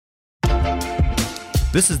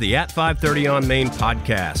This is the At 530 on Main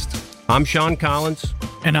podcast. I'm Sean Collins.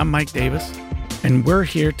 And I'm Mike Davis. And we're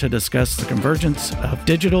here to discuss the convergence of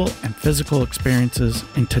digital and physical experiences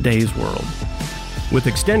in today's world. With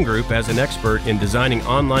Extend Group as an expert in designing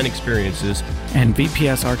online experiences, and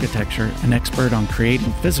VPS Architecture, an expert on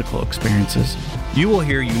creating physical experiences, you will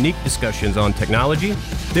hear unique discussions on technology,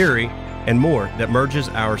 theory, and more that merges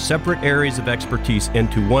our separate areas of expertise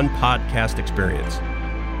into one podcast experience.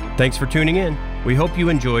 Thanks for tuning in. We hope you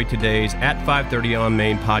enjoyed today's At 530 on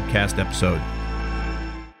Main podcast episode.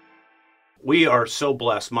 We are so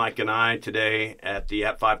blessed, Mike and I, today at the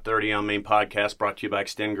At 530 on Main podcast brought to you by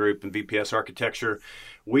Extend Group and VPS Architecture.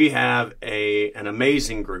 We have an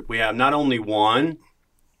amazing group. We have not only one,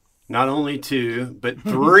 not only two, but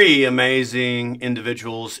three amazing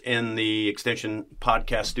individuals in the Extension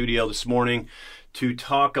podcast studio this morning to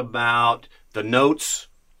talk about the Notes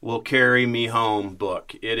Will Carry Me Home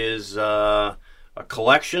book. It is a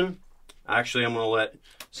collection. Actually, I'm going to let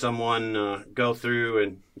someone go through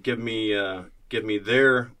and give me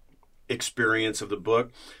their experience of the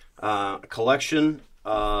book. A collection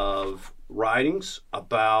of writings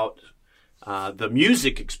about the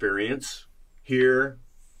music experience here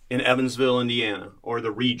in Evansville, Indiana, or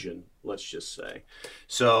the region, let's just say.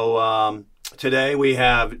 So today we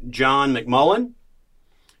have John McMullen,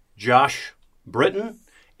 Josh Britton,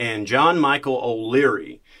 and John Michael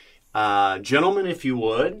O'Leary. Gentlemen, if you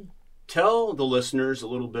would, tell the listeners a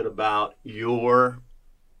little bit about your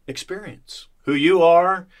experience, who you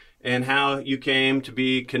are, and how you came to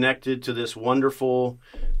be connected to this wonderful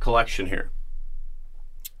collection here.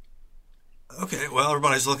 Okay, well,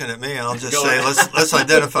 everybody's looking at me, and I'll just say, let's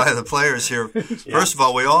identify the players here. Yeah. First of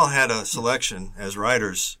all, we all had a selection as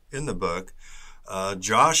writers in the book.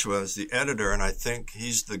 Josh was the editor, and I think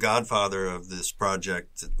he's the godfather of this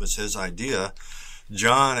project. It was his idea.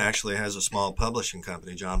 John actually has a small publishing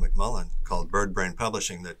company, John McMullen, called Bird Brain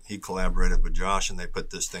Publishing, that he collaborated with Josh, and they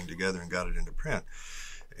put this thing together and got it into print.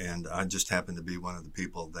 And I just happened to be one of the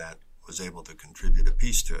people that was able to contribute a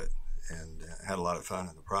piece to it and had a lot of fun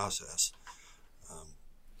in the process.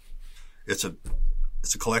 It's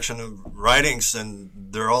a collection of writings, and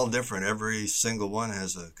they're all different. Every single one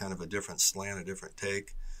has a kind of a different slant, a different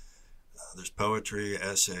take. There's poetry,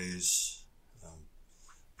 essays.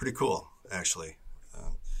 Pretty cool, actually.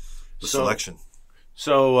 Selection.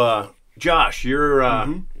 So, Josh, you're.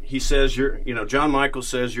 He says you're. John Michael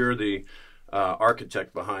says you're the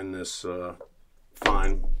architect behind this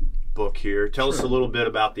fine book here. Tell us a little bit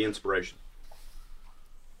about the inspiration.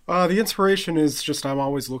 The inspiration is just I'm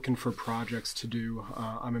always looking for projects to do.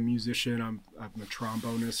 I'm a musician. I'm a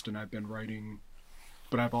trombonist, and I've been writing,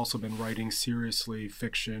 but I've also been writing seriously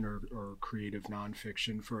fiction or creative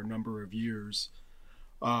nonfiction for a number of years.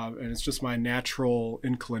 And it's just my natural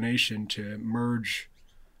inclination to merge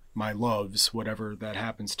my loves, whatever that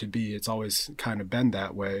happens to be. It's always kind of been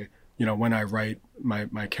that way. When I write,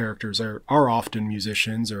 my characters are often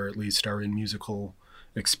musicians, or at least are in musical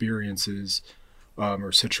experiences.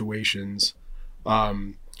 Or situations.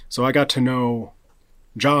 So I got to know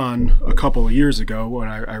John a couple of years ago when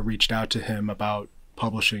I reached out to him about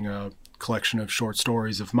publishing a collection of short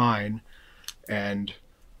stories of mine. And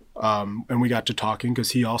we got to talking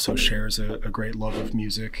because he also shares a great love of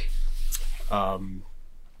music. And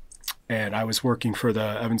I was working for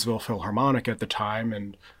the Evansville Philharmonic at the time,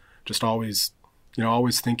 and just always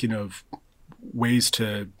thinking of ways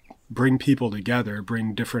to bring people together,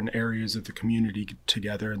 bring different areas of the community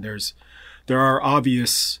together. And there are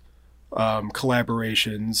obvious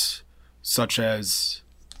collaborations, such as,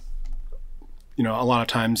 a lot of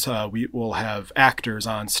times we will have actors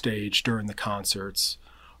on stage during the concerts.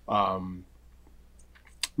 We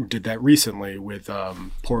did that recently with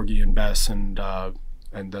Porgy and Bess, and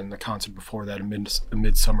then the concert before that, A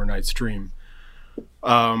Midsummer Night's Dream.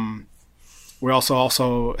 We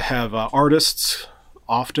also have artists.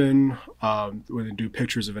 Often when they do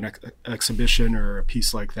pictures of an exhibition or a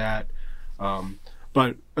piece like that.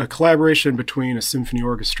 But a collaboration between a symphony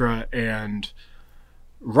orchestra and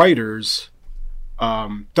writers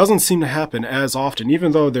doesn't seem to happen as often,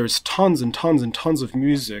 even though there's tons and tons and tons of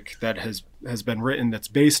music that has been written that's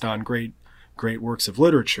based on great works of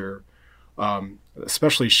literature,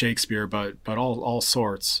 especially Shakespeare, but all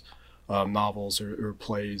sorts, novels or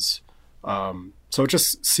plays. So it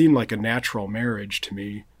just seemed like a natural marriage to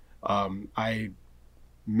me. I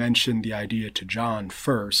mentioned the idea to John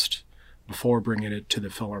first before bringing it to the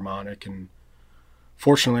Philharmonic, and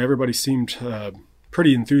fortunately everybody seemed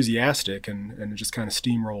pretty enthusiastic, and it just kind of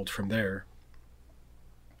steamrolled from there.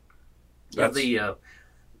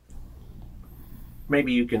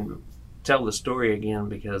 Maybe you can tell the story again,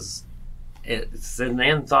 because it's an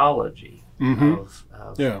anthology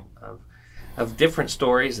of different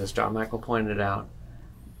stories, as John Michael pointed out,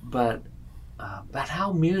 but about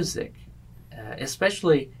how music,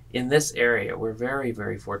 especially in this area, we're very,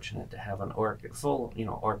 very fortunate to have an full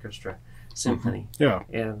orchestra symphony,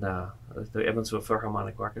 and the Evansville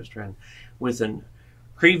Philharmonic Orchestra, and with a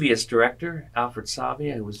previous director, Alfred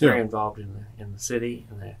Savia, who was very involved in the city,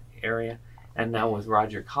 in the area, and now with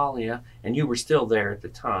Roger Collia, and you were still there at the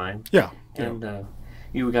time. And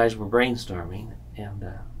you guys were brainstorming,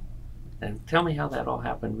 and tell me how that all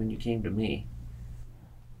happened when you came to me.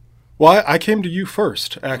 Well, I came to you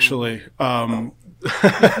first, actually. I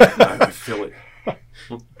feel it.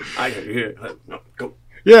 Go.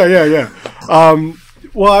 Yeah.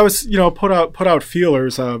 Well, I was, put out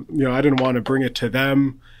feelers. I didn't want to bring it to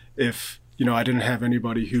them if, I didn't have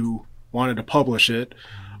anybody who wanted to publish it.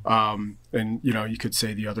 And you could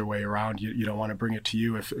say the other way around. You don't want to bring it to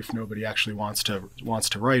you if nobody actually wants to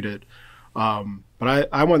write it. But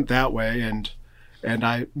I went that way, and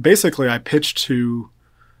I pitched to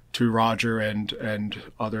Roger and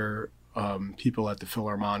other people at the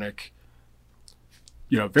Philharmonic.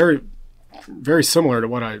 Very, very similar to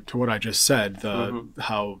what I just said.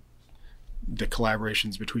 How the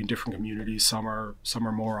collaborations between different communities, some are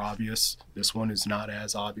more obvious. This one is not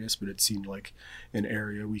as obvious, but it seemed like an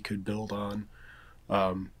area we could build on.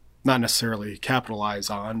 Not necessarily capitalize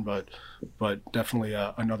on, but definitely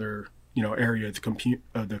another area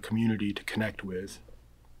of the community to connect with.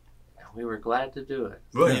 We were glad to do it.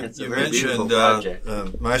 Well, you mentioned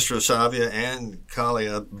Maestro Savia and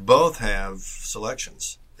Collia both have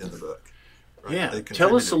selections in the book. Right? Yeah,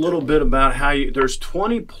 tell us a little bit about how there's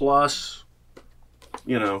 20 plus,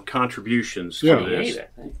 contributions to this.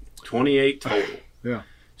 28 total. Yeah.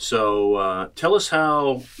 So tell us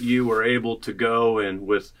how you were able to go, and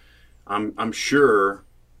with, I'm sure,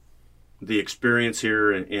 the experience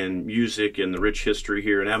here in music and the rich history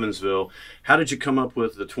here in Evansville. How did you come up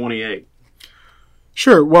with the 28?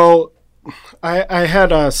 Sure. Well, I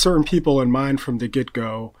had certain people in mind from the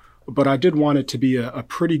get-go, but I did want it to be a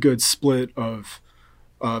pretty good split of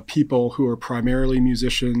people who are primarily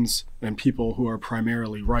musicians and people who are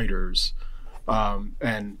primarily writers.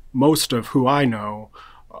 And most of who I know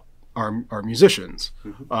are musicians.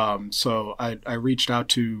 So I reached out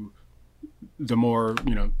to the more,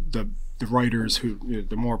 the writers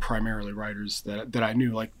the more primarily writers that I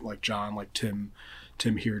knew, like John, like Tim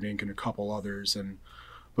Heerdink, and a couple others,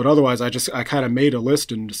 but otherwise I kind of made a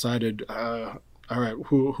list and decided, all right,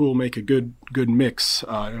 who will make a good mix.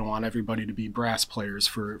 I don't want everybody to be brass players,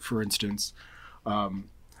 for instance.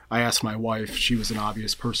 I asked my wife; she was an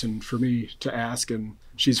obvious person for me to ask, and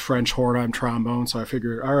she's French horn, I'm trombone, so I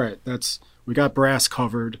figured, all right, we got brass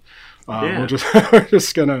covered. We're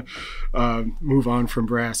just gonna move on from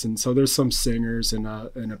brass, and so there's some singers and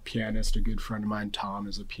a pianist. A good friend of mine, Tom,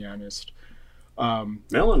 is a pianist.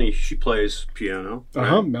 Melanie, she plays piano.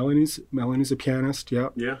 Right? Melanie's a pianist. Yeah.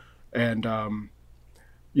 Yeah. And a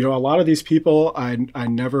lot of these people I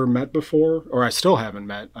never met before, or I still haven't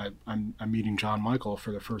met. I'm meeting John Michael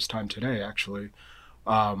for the first time today, actually.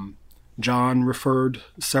 John referred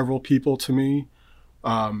several people to me.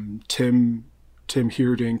 Tim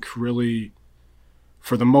Heerdink really,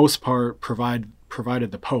 for the most part,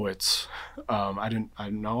 provided the poets. I didn't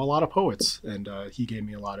know a lot of poets, and he gave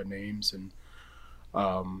me a lot of names, and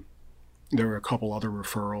there were a couple other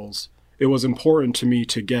referrals. It was important to me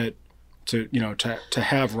to get to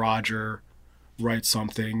have Roger write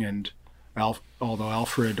something, and although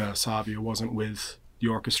Alfred Savia wasn't with the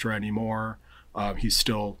orchestra anymore, he's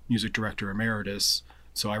still music director emeritus.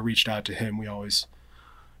 So I reached out to him. We always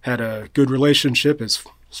had a good relationship as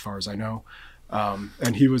far as I know.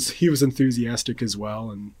 And he was enthusiastic as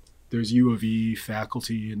well. And there's U of E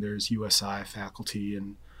faculty, and there's USI faculty,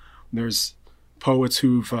 and there's poets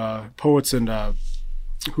who've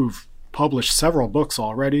published several books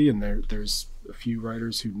already, and there's a few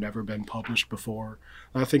writers who've never been published before.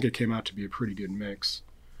 I think it came out to be a pretty good mix.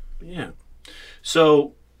 Yeah.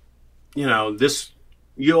 So,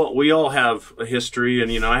 we all have a history,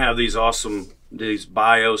 and I have these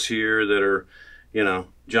bios here that are,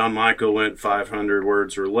 John Michael went 500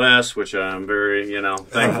 words or less, which I'm very,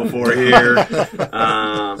 thankful for here.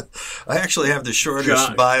 I actually have the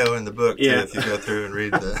shortest bio in the book, too, if you go through and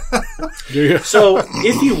read that. So,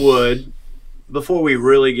 if you would, before we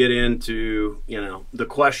really get into, the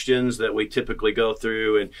questions that we typically go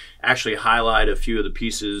through and actually highlight a few of the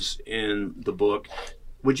pieces in the book,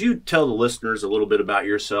 would you tell the listeners a little bit about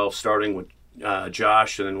yourself, starting with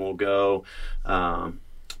Josh, and then we'll go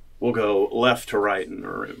left to right in the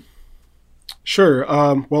room. Sure.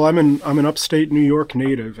 Well, I'm an upstate New York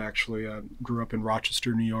native. Actually, I grew up in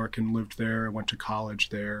Rochester, New York, and lived there. I went to college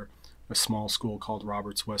there, a small school called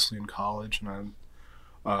Roberts Wesleyan College, and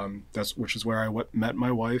which is where I met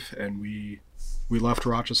my wife, and we left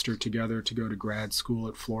Rochester together to go to grad school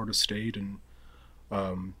at Florida State and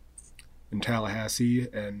in Tallahassee.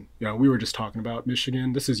 And we were just talking about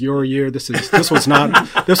Michigan. This is your year. This was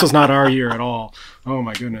not our year at all. Oh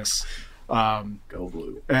my goodness. Go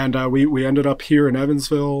Blue. And we ended up here in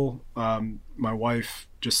Evansville. My wife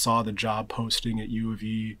just saw the job posting at U of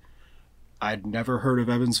E. I'd never heard of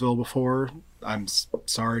Evansville before, I'm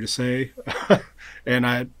sorry to say.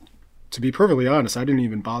 And to be perfectly honest, I didn't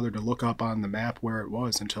even bother to look up on the map where it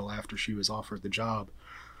was until after she was offered the job.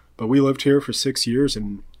 But we lived here for 6 years,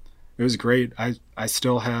 and it was great. I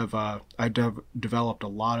still have, developed a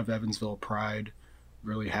lot of Evansville pride.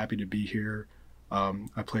 Really happy to be here.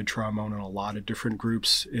 I played trombone in a lot of different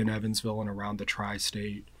groups in Evansville and around the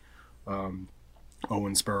tri-state,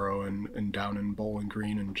 Owensboro and down in Bowling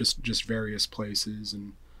Green and just various places.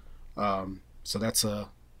 And so that's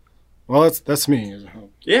me.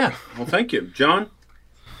 Yeah. Well, thank you, John.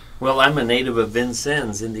 Well, I'm a native of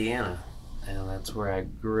Vincennes, Indiana, and that's where I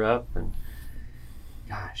grew up. And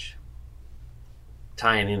gosh,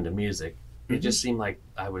 tying into music. It just seemed like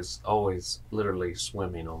I was always literally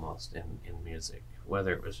swimming almost in music,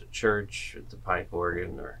 whether it was at church, at the pipe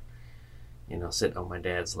organ, or, sitting on my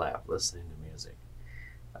dad's lap listening to music.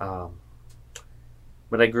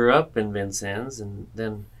 But I grew up in Vincennes, and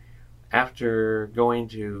then after going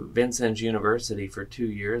to Vincennes University for 2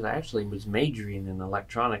 years, I actually was majoring in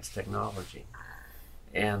electronics technology.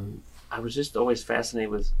 And I was just always fascinated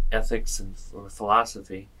with ethics and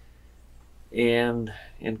philosophy. And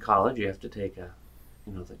in college, you have to take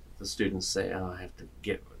the students say, I have to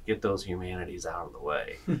get those humanities out of the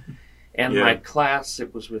way. And my class,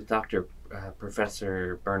 it was with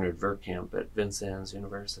Professor Bernard Verkamp at Vincennes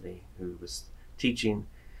University, who was teaching,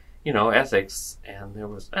 ethics, and there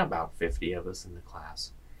was about 50 of us in the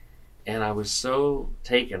class. And I was so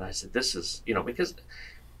taken, I said, this is, because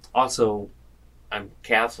also I'm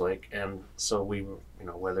Catholic, and so we were,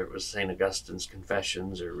 whether it was St. Augustine's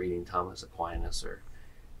Confessions or reading Thomas Aquinas or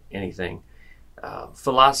anything,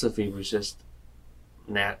 philosophy was just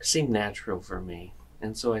seemed natural for me,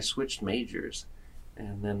 and so I switched majors,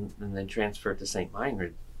 and then transferred to St.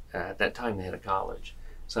 Meinrad. At that time, they had a college,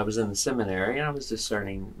 so I was in the seminary, and I was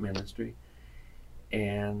discerning ministry.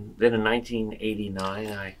 And then in 1989,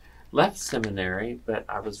 I left seminary, but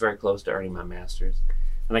I was very close to earning my master's,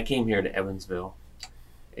 and I came here to Evansville.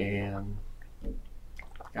 And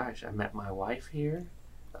gosh, I met my wife here,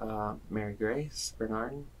 Mary Grace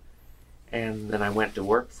Bernardin, and then I went to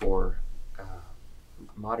work for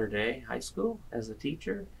Mater Dei High School as a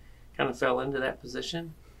teacher. Kind of fell into that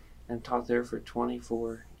position and taught there for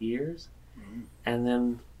 24 years, and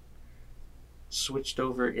then switched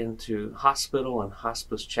over into hospital and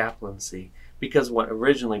hospice chaplaincy, because what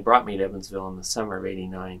originally brought me to Evansville in the summer of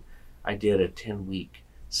 '89, I did a 10-week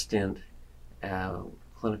stint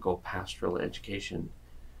clinical pastoral education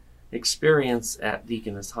experience at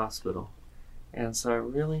Deaconess Hospital. And so I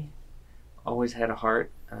really always had a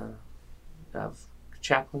heart of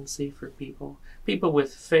chaplaincy for people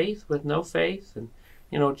with faith, with no faith, and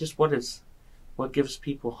just what gives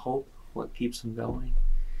people hope, what keeps them going,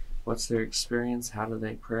 what's their experience, how do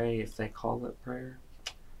they pray if they call it prayer,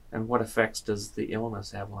 and what effects does the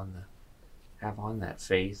illness have on that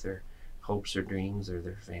faith or hopes or dreams or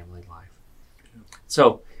their family life.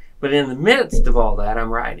 So, but in the midst of all that, I'm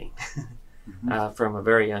writing. From a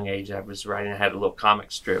very young age, I was writing. I had a little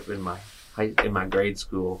comic strip in my grade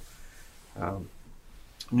school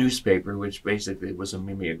newspaper, which basically was a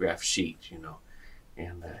mimeograph sheet,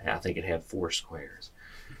 and I think it had 4 squares,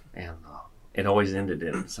 and it always ended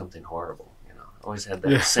in something horrible. Always had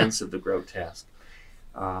that sense of the grotesque.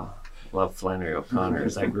 Loved Flannery O'Connor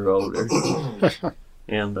as I grew older,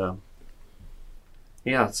 and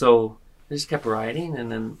so I just kept writing, and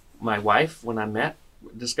then my wife, when I met,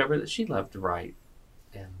 discovered that she loved to write.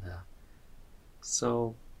 And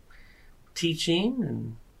so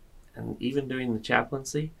teaching and even doing the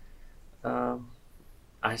chaplaincy,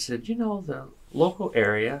 I said, the local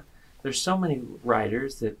area, there's so many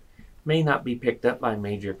writers that may not be picked up by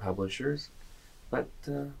major publishers, but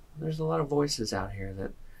there's a lot of voices out here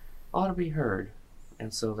that ought to be heard.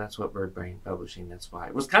 And so that's what Bird Brain Publishing, that's why.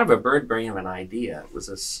 It was kind of a bird brain of an idea. It was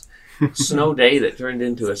a snow day that turned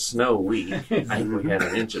into a snow week. I think we had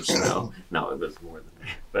an inch of snow. No, it was more than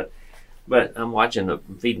that. But I'm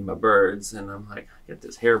feeding my birds, and I'm like, I get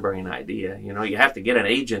this harebrained idea. You have to get an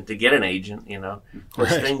agent to get an agent, Of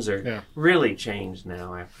course, things are really changed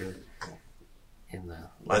now after in the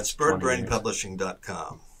That's last 20 years.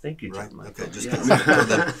 birdbrainpublishing.com. Thank you, John Right? Michael. Okay, just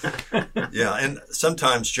Yeah. yeah, and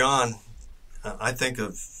sometimes John, I think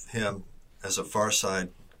of him as a Far Side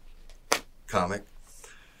comic.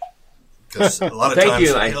 Because a lot of Thank times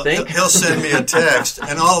you, I think. he'll send me a text,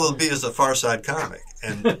 and all it'll be is a Far Side comic.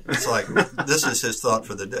 And it's like, this is his thought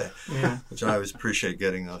for the day. Yeah. Which I always appreciate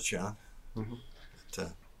getting those, John. Mm-hmm.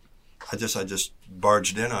 But, I just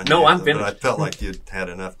barged in on No, you. I'm But finished. I felt like you'd had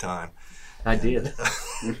enough time. I did.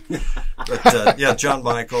 But yeah, John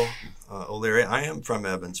Michael O'Leary. I am from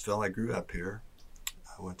Evansville. I grew up here.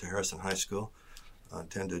 I went to Harrison High School.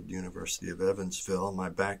 Attended University of Evansville.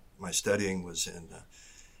 My studying was in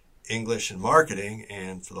English and marketing,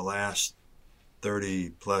 and for the last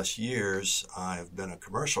 30 plus years, I've been a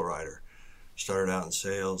commercial writer. Started out in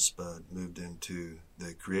sales, but moved into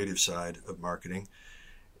the creative side of marketing.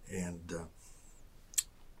 And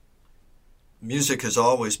music has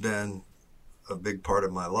always been a big part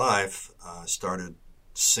of my life. I started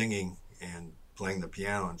singing and playing the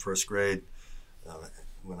piano in first grade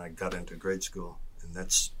when I got into grade school. And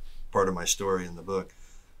that's part of my story in the book.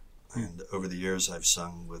 And over the years, I've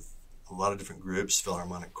sung with a lot of different groups,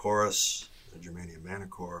 Philharmonic Chorus, the Germania Manor,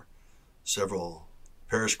 several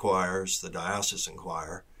parish choirs, the diocesan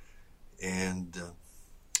choir, and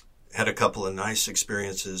had a couple of nice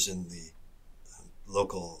experiences in the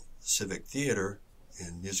local civic theater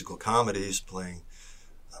in musical comedies, playing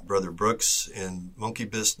Brother Brooks in Monkey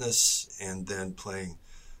Business, and then playing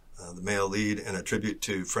the male lead in a tribute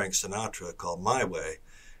to Frank Sinatra called My Way,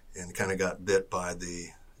 and kind of got bit by the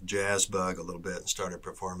jazz bug a little bit and started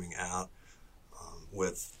performing out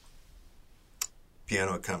with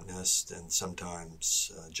piano accompanist and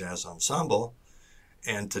sometimes jazz ensemble.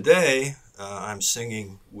 And today I'm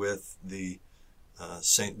singing with the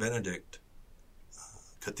St. Benedict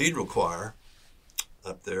Cathedral Choir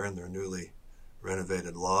up there in their newly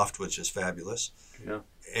renovated loft, which is fabulous. Yeah.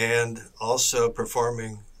 And also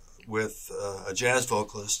performing with a jazz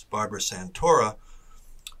vocalist, Barbara Santora,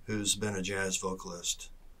 who's been a jazz vocalist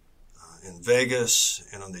in Vegas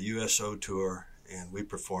and on the USO tour. And we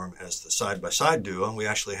perform as the side-by-side duo. And we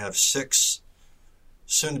actually have 6,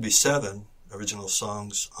 soon to be 7, original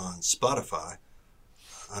songs on Spotify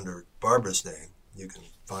under Barbara's name. You can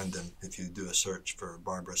find them if you do a search for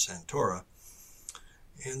Barbara Santora.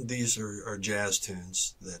 And these are jazz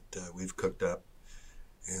tunes that we've cooked up.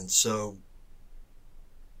 And so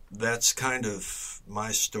that's kind of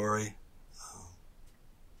my story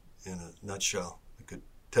in a nutshell. I could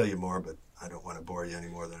tell you more, but I don't want to bore you any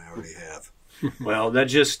more than I already have. Well, that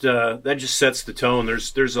just sets the tone.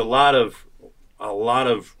 There's a lot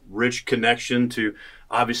of rich connection to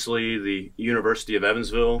obviously the University of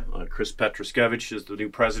Evansville. Chris Petroskevich is the new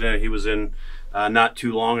president. He was in not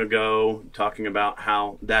too long ago talking about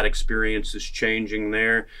how that experience is changing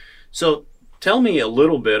there. So tell me a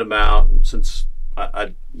little bit about, since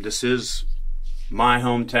this is my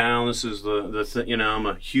hometown, this is I'm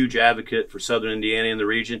a huge advocate for Southern Indiana and the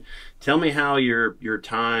region. Tell me how your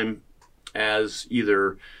time as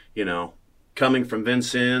either, coming from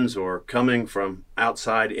Vincennes or coming from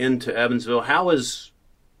outside into Evansville, how has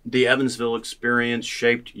the Evansville experience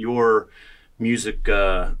shaped your music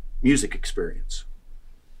experience?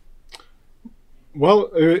 Well,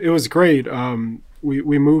 it was great.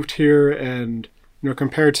 We moved here, and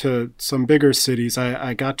compared to some bigger cities,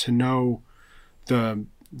 I got to know the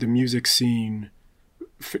music scene,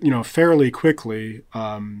 fairly quickly,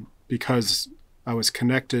 because I was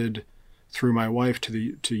connected through my wife to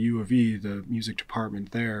U of E, the music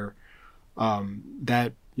department there.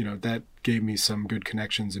 That gave me some good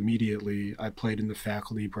connections immediately. I played in the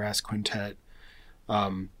faculty brass quintet.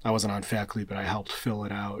 I wasn't on faculty, but I helped fill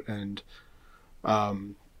it out, and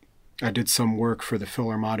I did some work for the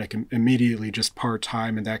Philharmonic immediately, just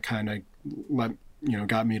part-time, and that kind of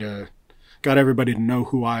got everybody to know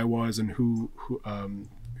who I was and who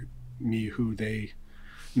they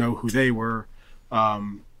know who they were.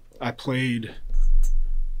 I played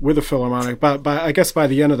with the Philharmonic, but I guess by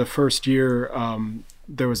the end of the first year,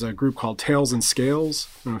 there was a group called Tails and Scales.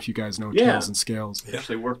 I don't know if you guys know Tails and Scales. I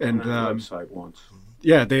actually worked on that website once.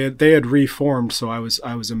 Yeah, they had reformed, so I was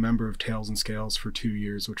a member of Tails and Scales for 2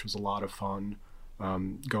 years, which was a lot of fun,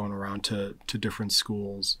 going around to different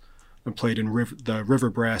schools. I played in the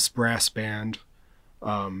River Brass Band.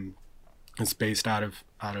 It's based out of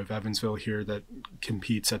Evansville here, that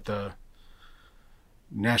competes at the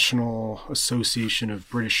National Association of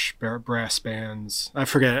British Brass Bands. I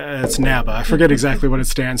forget, it's NABBA. I forget exactly what it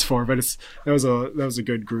stands for, but that was a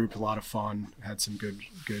good group, a lot of fun. Had some good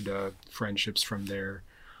friendships from there.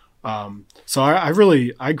 So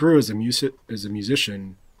I grew as a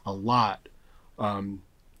musician a lot.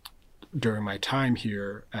 during my time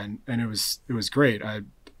here, and it was great. I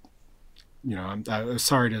was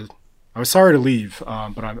sorry to leave,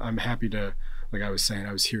 but I'm happy to. Like I was saying,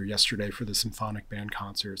 I was here yesterday for the symphonic band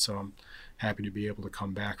concert, so I'm happy to be able to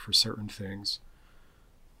come back for certain things.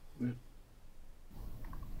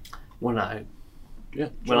 When I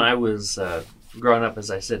was growing up, as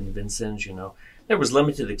I said, in Vincennes, there was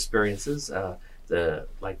limited experiences. The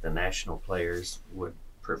national players would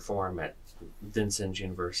perform at Vincennes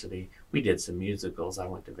University. We did some musicals. I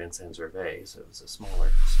went to Vincennes Hervé, so it was a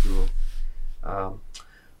smaller school.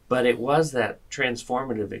 But it was that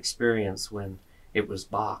transformative experience when it was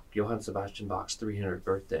Bach, Johann Sebastian Bach's 300th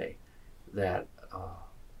birthday, that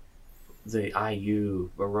the IU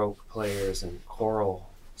Baroque players and choral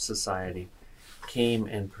society came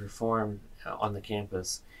and performed on the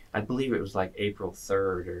campus. I believe it was like April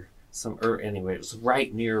 3rd anyway, it was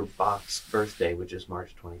right near Bach's birthday, which is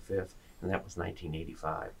March 25th, and that was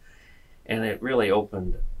 1985. And it really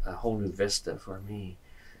opened a whole new vista for me.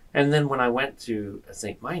 And then when I went to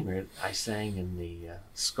St. Meinrad, I sang in the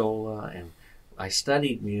Schola, and I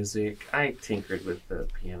studied music. I tinkered with the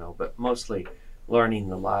piano, but mostly learning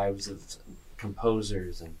the lives of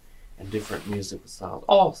composers and different musical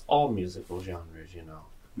styles, all musical genres,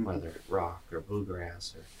 whether rock or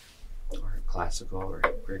bluegrass or classical or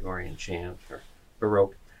Gregorian chant or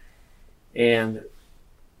Baroque. And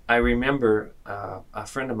I remember a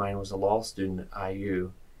friend of mine was a law student at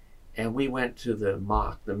IU, and we went to the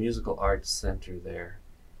MACH, the Musical Arts Center there.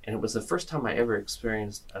 And it was the first time I ever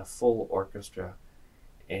experienced a full orchestra.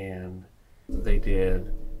 And they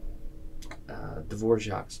did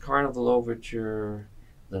Dvorak's Carnival Overture,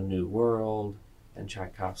 The New World, and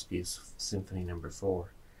Tchaikovsky's Symphony No.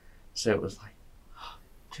 4. So it was like,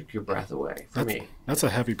 took your breath away for me. That's a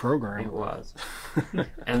heavy program. It was.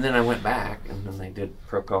 And then I went back, and then they did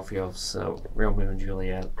Prokofiev's Romeo and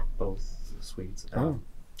Juliet, both suites.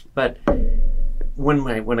 But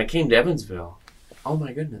when I came to Evansville, oh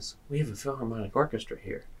my goodness, we have a Philharmonic Orchestra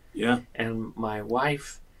here. Yeah. And my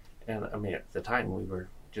wife, and at the time we were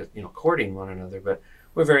just, courting one another, but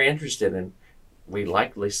we're very interested, and we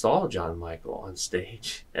likely saw John Michael on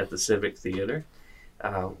stage at the Civic Theater.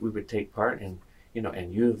 We would take part in,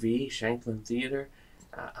 and U of E, Shanklin Theater,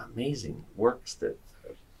 amazing works that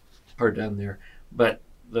are done there. But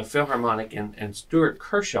the Philharmonic and Stuart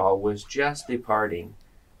Kershaw was just departing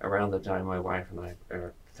around the time my wife and I,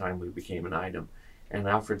 or the time we became an item, and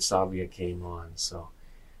Alfred Savia came on. So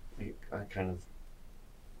I kind of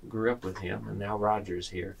grew up with him, and now Roger's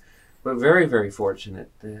here. But very, very fortunate.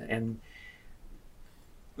 And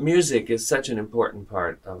music is such an important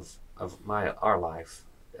part of our life.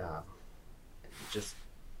 It just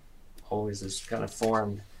always has kind of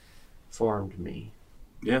formed me.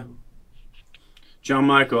 Yeah. John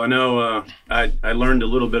Michael, I know I learned a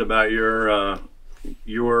little bit about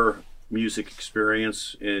your music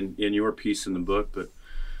experience in your piece in the book, but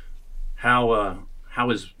how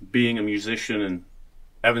has being a musician in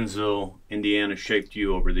Evansville, Indiana, shaped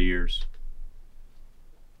you over the years?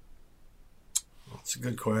 That's a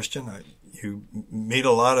good question. You meet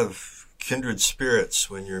a lot of kindred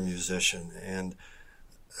spirits when you're a musician, and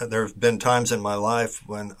there have been times in my life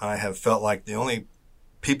when I have felt like the only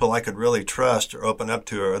people I could really trust or open up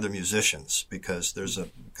to are other musicians, because there's a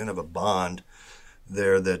kind of a bond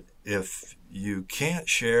there that if you can't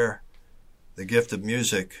share the gift of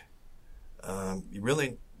music, you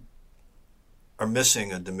really are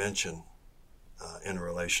missing a dimension in a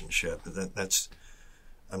relationship.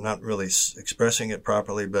 I'm not really expressing it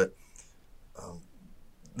properly, but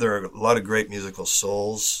there are a lot of great musical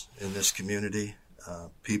souls in this community,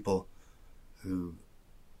 people who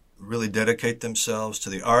really dedicate themselves to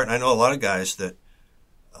the art. And I know a lot of guys that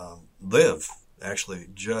live actually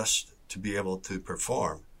just to be able to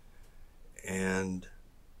perform, and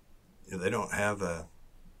they don't have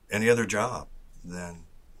any other job than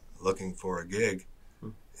looking for a gig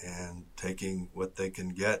and taking what they can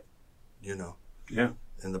get,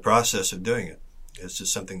 in the process of doing it. It's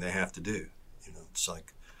just something they have to do. It's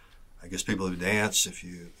like, I guess people who dance, if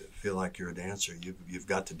you feel like you're a dancer, you've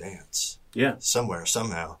got to dance. Yeah. Somewhere,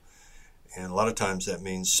 somehow. And a lot of times that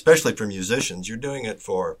means, especially for musicians, you're doing it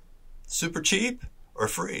for super cheap or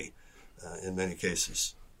free in many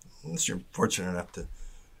cases. Unless you're fortunate enough to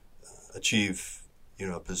achieve,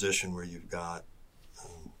 a position where you've got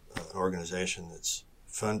an organization that's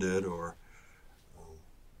funded, or,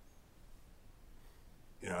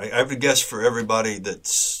 I would guess for everybody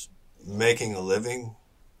that's making a living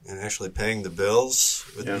and actually paying the bills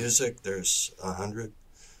with music, there's 100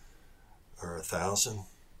 or 1,000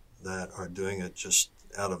 that are doing it just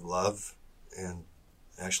out of love and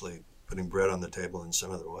actually putting bread on the table in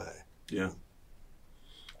some other way. Yeah.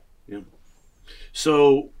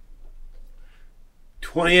 So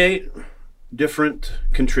 28 different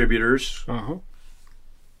contributors.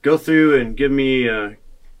 Go through and give me. Do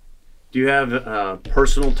you have a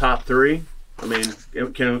personal top three? I mean,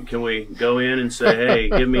 can we go in and say, hey,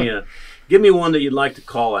 give me one that you'd like to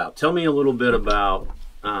call out? Tell me a little bit about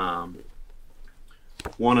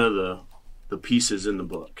one of the pieces in the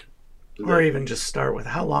book. Or even just start with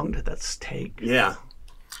how long did that take? Yeah.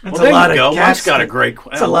 That's a lot of cats. Mike's got a great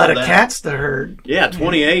question. It's a lot of cats to herd. Yeah,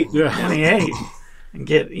 28. Yeah. 28. And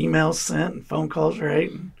get emails sent and phone calls,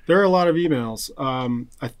 right? There are a lot of emails.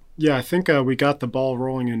 I think we got the ball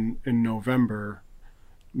rolling in November,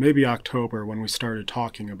 maybe October when we started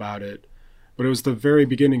talking about it. But it was the very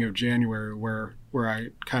beginning of January where I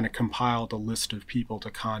kind of compiled a list of people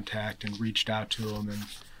to contact and reached out to them.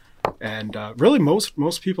 And really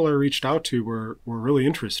most people I reached out to were really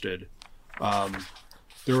interested.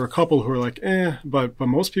 There were a couple who were like, but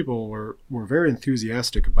most people were very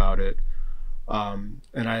enthusiastic about it. And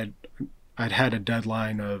I'd had a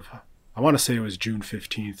deadline of, I want to say it was June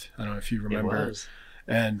 15th. I don't know if you remember. It was.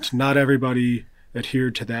 And not everybody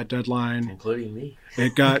adhered to that deadline. Including me.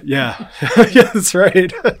 It got, yeah, that's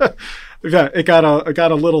right. It got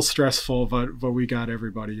a little stressful, but we got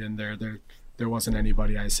everybody in there. There wasn't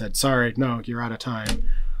anybody I said, sorry, no, you're out of time.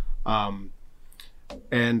 I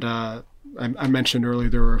mentioned earlier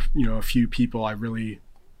there were a few people I really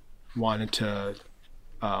wanted to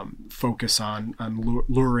focus on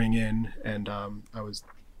luring in, and I was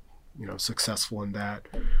successful in that.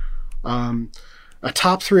 A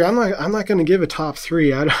top three. I'm not going to give a top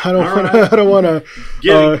three. I don't want to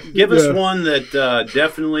give us one that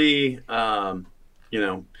definitely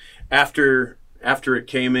after it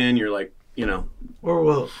came in, you're like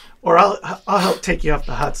or I'll help take you off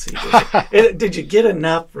the hot seat. Did you get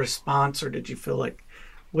enough response, or did you feel like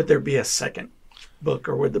would there be a second book,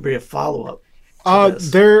 or would there be a follow up? I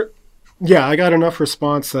got enough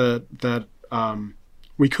response that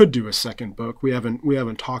we could do a second book. We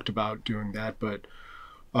haven't talked about doing that, but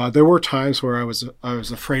there were times where I was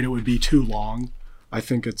afraid it would be too long. I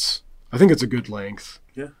think it's a good length.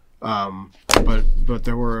 Yeah. But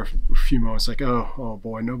there were a few moments like, oh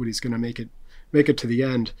boy, nobody's gonna make it to the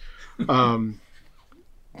end.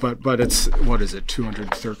 But it's, what is it,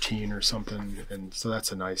 213 or something, and so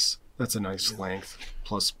that's a nice length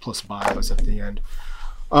plus bios at the end.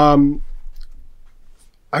 I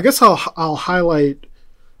guess I'll highlight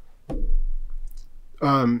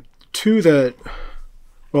two that,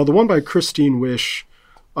 well, the one by Christine Wish,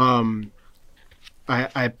 I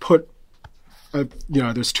put,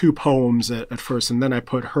 there's two poems at first, and then I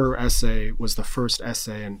put her essay was the first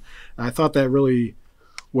essay, and I thought that really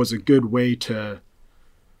was a good way to,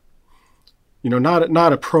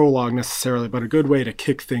 not a prologue necessarily, but a good way to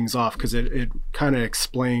kick things off, because it kind of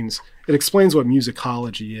explains what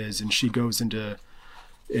musicology is, and she goes into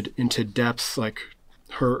depth, like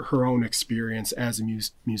her own experience as a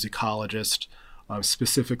musicologist,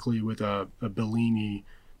 specifically with a Bellini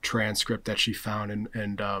transcript that she found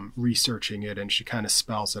and researching it, and she kind of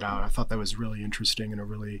spells it out. I thought that was really interesting and a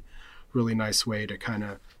really, really nice way to kind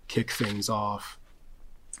of kick things off.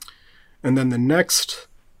 And then the next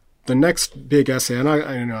big essay, and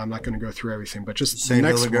I know I'm not going to go through everything, but just St. the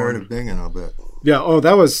next Hildegard one. of Bingen, I'll bet. Yeah. Oh,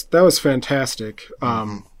 that was fantastic.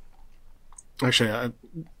 Actually,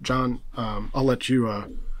 John, I'll let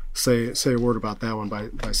you say a word about that one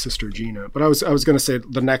by Sister Gina. But I was going to say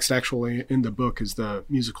the next actually in the book is the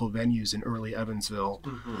musical venues in early Evansville.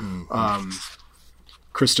 Mm-hmm.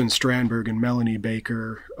 Kristen Strandberg and Melanie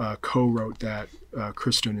Baker co-wrote that.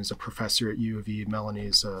 Kristen is a professor at U of E. Melanie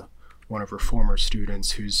is one of her former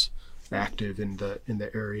students who's active in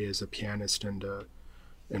the area as a pianist and a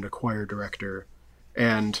choir director.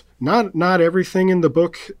 And not everything in the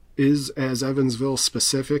book is as Evansville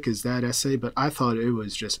specific as that essay, but I thought it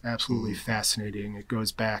was just absolutely fascinating. It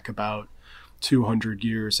goes back about 200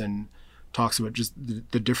 years and talks about just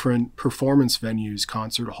the different performance venues,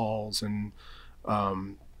 concert halls, and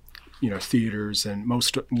theaters, and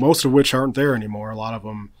most of which aren't there anymore. A lot of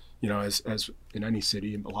them, as in any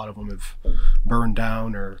city, a lot of them have burned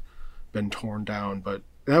down or been torn down. But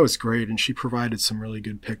that was great, and she provided some really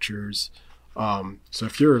good pictures. So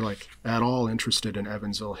if you're like at all interested in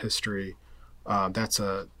Evansville history,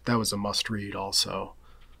 that was a must read also.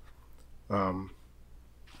 There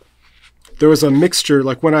was a mixture,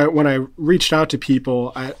 like when I reached out to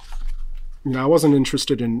people, I wasn't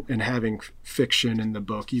interested in having fiction in the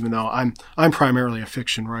book, even though I'm primarily a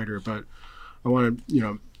fiction writer, but I wanted,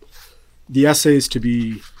 the essays to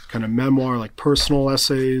be kind of memoir, like personal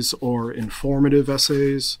essays or informative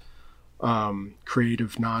essays.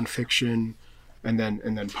 creative nonfiction, and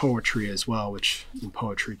then poetry as well, which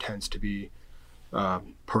poetry tends to be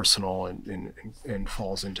personal and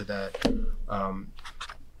falls into that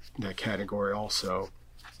category also.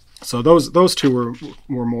 So those two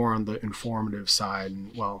were more on the informative side,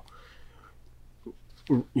 and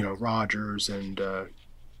Rogers and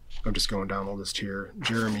I'm just going down the list here.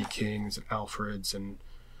 Jeremy King's and Alfred's, and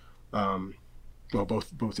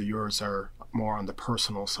both of yours are more on the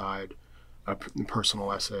personal side,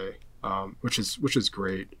 personal essay, which is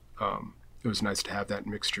great. It was nice to have that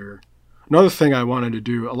mixture. Another thing I wanted to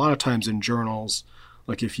do, a lot of times in journals,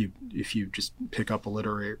 like if you just pick up a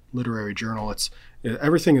literary journal,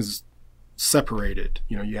 everything is separated.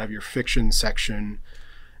 You have your fiction section,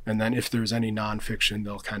 and then if there's any nonfiction,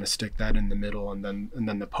 they'll kind of stick that in the middle, and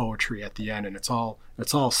then the poetry at the end, and it's all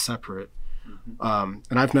separate. Mm-hmm.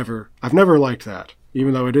 And I've never liked that,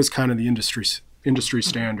 even though it is kind of the industry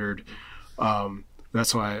standard.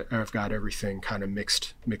 That's why I've got everything kind of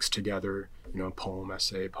mixed together. Poem,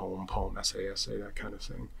 essay, poem, essay, that kind of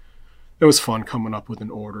thing. It was fun coming up with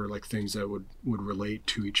an order, like things that would relate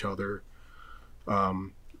to each other.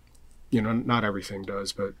 Not everything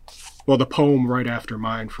does, but the poem right after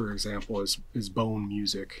mine, for example, is bone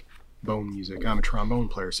music. Bone music. I'm a trombone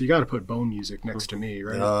player, so you got to put bone music next to me,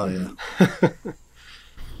 right? Oh yeah.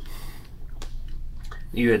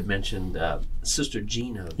 You had mentioned Sister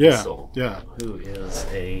Gina Bissell, who is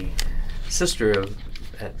a sister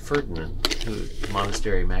at Ferdinand,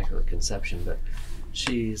 Monastery Immaculate Conception, but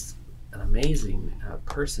she's an amazing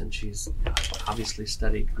person. She's obviously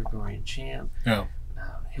studied Gregorian chant. Yeah.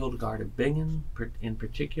 Hildegard of Bingen in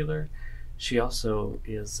particular. She also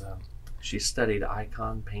she studied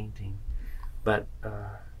icon painting, but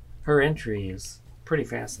her entry is pretty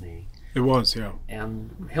fascinating. It was, yeah.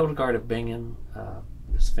 And Hildegard of Bingen,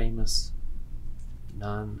 this famous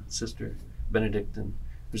nun, Sister Benedictine,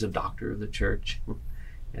 who's a doctor of the church,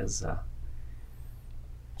 is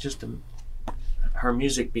her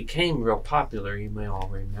music became real popular. You may all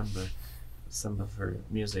remember some of her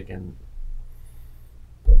music, and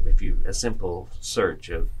if a simple search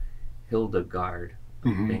of Hildegard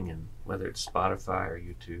of Bingen, whether it's Spotify or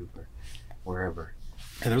YouTube or wherever.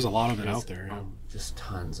 And there's a lot of it out there. Just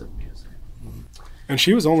tons of music. And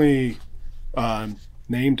she was only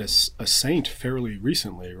named as a saint fairly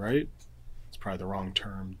recently, right? It's probably the wrong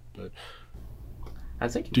term, but I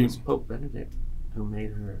think it was Pope Benedict who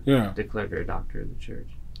made her, declared her a doctor of the church.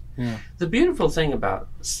 Yeah. The beautiful thing about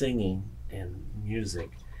singing and music,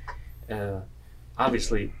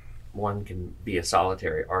 obviously one can be a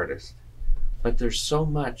solitary artist, but there's so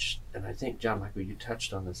much, and I think, John Michael, you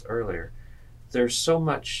touched on this earlier, there's so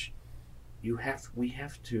much we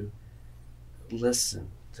have to listen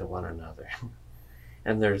to one another.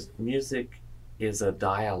 And music is a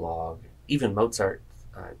dialogue. Even Mozart,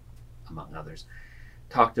 among others,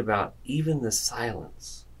 talked about even the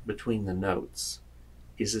silence between the notes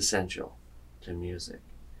is essential to music.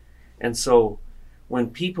 And so when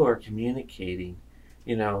people are communicating,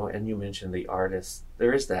 and you mentioned the artists,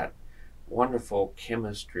 there is that wonderful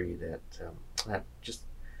chemistry that just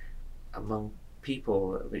among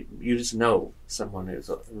people, you just know someone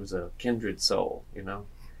who's a kindred soul,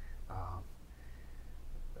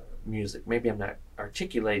 music. Maybe I'm not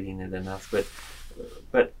articulating it enough,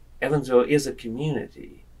 but Evansville is a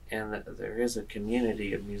community, and there is a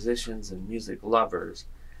community of musicians and music lovers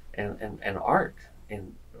and art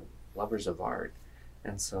and lovers of art.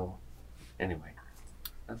 And so anyway,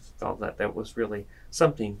 I felt that was really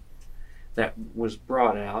something that was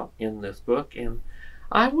brought out in this book, and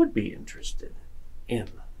I would be interested in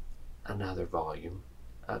another volume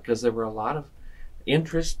because there were a lot of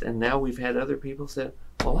interest, and now we've had other people say,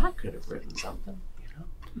 well, I could have written something,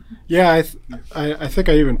 Yeah, I think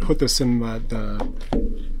I even put this in the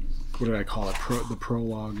what did I call it, the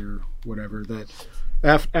prologue or whatever, that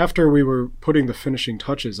after we were putting the finishing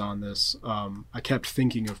touches on this, I kept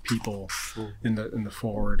thinking of people in the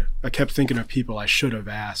forward. I kept thinking of people I should have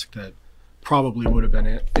asked that probably would have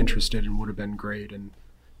been interested and would have been great, and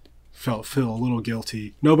feel a little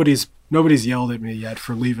guilty. Nobody's yelled at me yet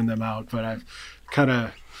for leaving them out, but I've kind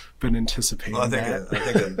of been anticipating I that.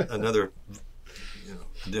 think another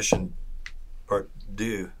edition part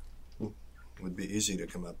due would be easy to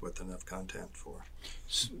come up with enough content for.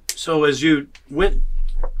 So as you went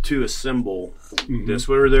to assemble this,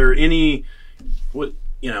 were there any,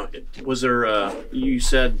 was there, you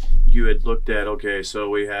said you had looked at, okay, so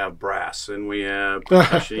we have brass and we have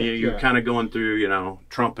percussion. You're kind of going through,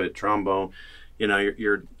 trumpet, trombone,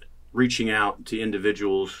 you're reaching out to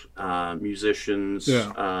individuals, musicians.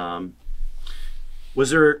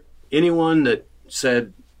 Was there anyone that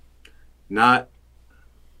said, not.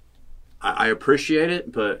 I appreciate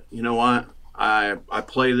it, but you know what? I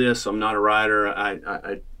play this. I'm not a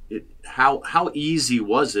writer. How easy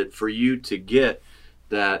was it for you to get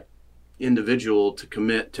that individual to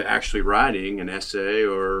commit to actually writing an essay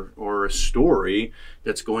or a story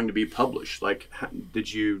that's going to be published? Like,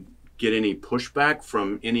 did you get any pushback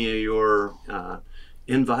from any of your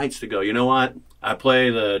invites to go, you know what, I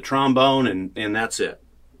play the trombone and that's it?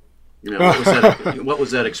 You know, what was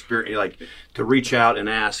that experience like, to reach out and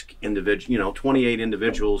ask 28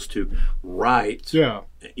 individuals to write,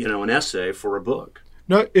 an essay for a book?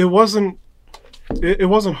 No, it wasn't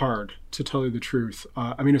hard, to tell you the truth.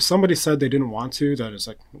 I mean, if somebody said they didn't want to, that is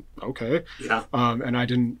like, okay. Yeah. And I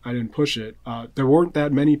didn't push it. There weren't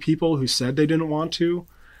that many people who said they didn't want to.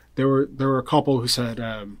 There were a couple who said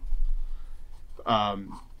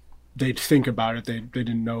they'd think about it. They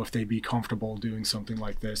didn't know if they'd be comfortable doing something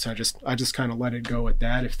like this. I just kind of let it go at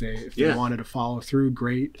that. If they wanted to follow through,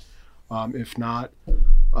 great. If not,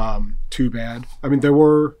 too bad. I mean, there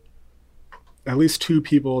were at least two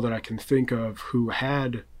people that I can think of who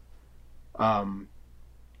had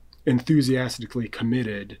enthusiastically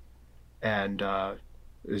committed and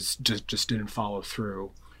just didn't follow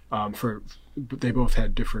through. They both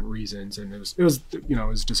had different reasons, and it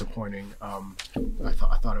was disappointing. I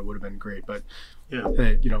thought it would have been great, but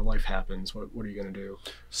hey, life happens. What are you going to do?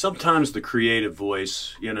 Sometimes the creative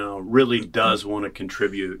voice, really does want to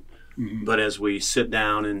contribute. Mm-hmm. But as we sit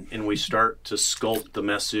down and we start to sculpt the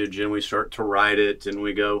message and we start to write it and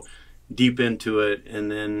we go deep into it,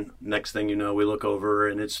 and then next thing you know, we look over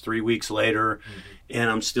and it's 3 weeks later, and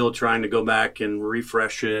I'm still trying to go back and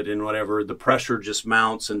refresh it and whatever. The pressure just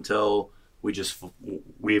mounts until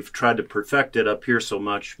we've tried to perfect it up here so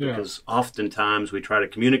much, because oftentimes we try to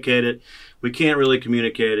communicate it, we can't really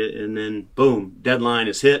communicate it, and then boom, deadline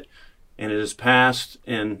is hit and it is passed,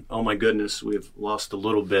 and oh my goodness, we've lost a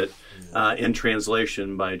little bit in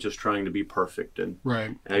translation by just trying to be perfect. And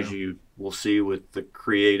as you will see with the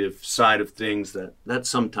creative side of things, that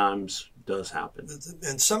sometimes does happen.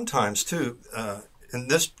 And sometimes too, in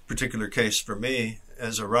this particular case for me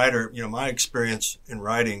as a writer, my experience in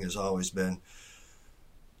writing has always been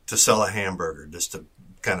to sell a hamburger, just to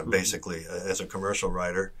kind of basically, as a commercial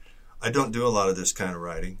writer. I don't do a lot of this kind of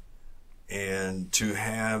writing. And to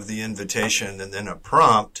have the invitation and then a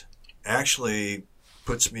prompt actually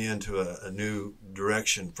puts me into a new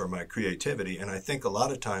direction for my creativity. And I think a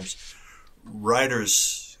lot of times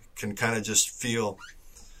writers can kind of just feel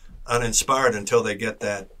uninspired until they get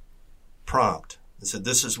that prompt. They said,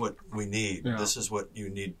 this is what we need. Yeah. This is what you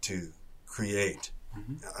need to create.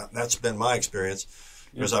 Mm-hmm. That's been my experience,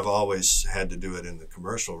 because I've always had to do it in the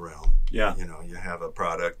commercial realm. Yeah. You have a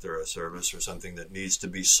product or a service or something that needs to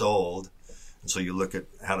be sold, and so you look at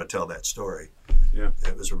how to tell that story. Yeah.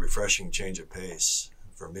 It was a refreshing change of pace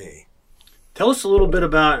for me. Tell us a little bit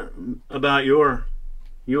about your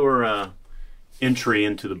entry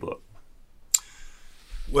into the book.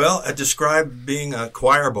 Well, I describe being a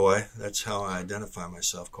choir boy. That's how I identify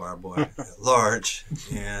myself, choir boy at large.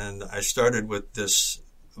 And I started with this.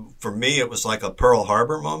 For me, it was like a Pearl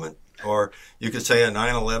Harbor moment, or you could say a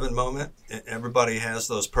 9/11 moment. Everybody has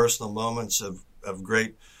those personal moments of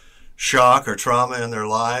great shock or trauma in their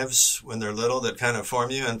lives when they're little that kind of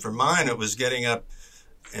form you. And for mine, it was getting up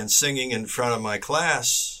and singing in front of my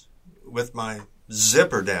class with my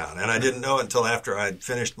zipper down. And I didn't know it until after I'd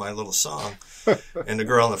finished my little song. And the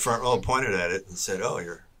girl in the front row pointed at it and said, "Oh,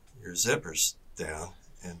 your zipper's down."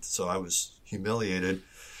 And so I was humiliated.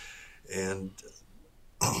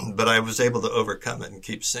 But I was able to overcome it and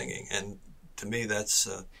keep singing. And to me, that's...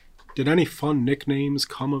 Did any fun nicknames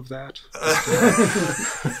come of that?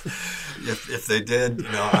 If they did,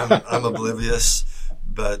 I'm oblivious.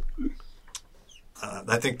 But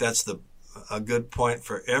I think that's a good point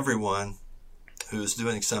for everyone who's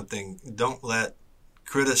doing something. Don't let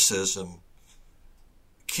criticism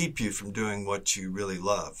keep you from doing what you really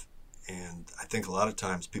love. And I think a lot of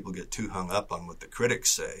times people get too hung up on what the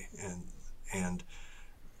critics say and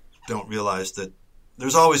don't realize that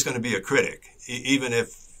there's always going to be a critic. Even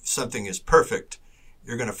if something is perfect,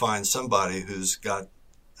 you're going to find somebody who's got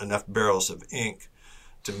enough barrels of ink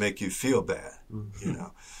to make you feel bad. Mm-hmm.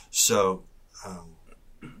 So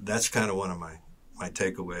that's kind of one of my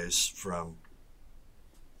takeaways from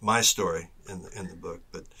my story in the book.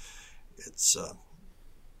 But it's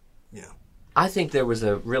I think there was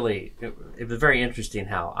it was very interesting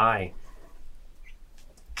how I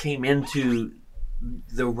came into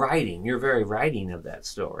the writing, your very writing of that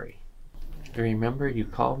story. Do you remember you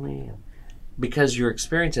called me? Because your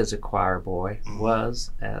experience as a choir boy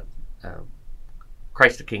was at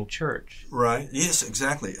Christ the King Church. Right. Yes,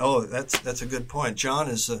 exactly. Oh, that's a good point. John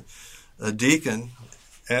is a deacon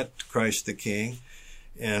at Christ the King,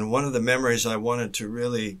 and one of the memories I wanted to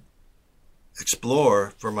really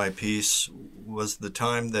explore for my piece was the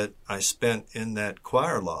time that I spent in that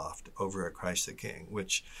choir loft over at Christ the King,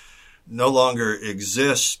 which no longer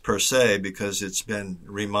exists per se because it's been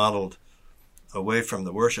remodeled away from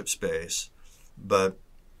the worship space. But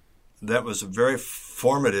that was a very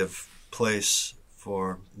formative place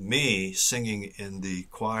for me, singing in the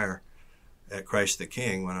choir at Christ the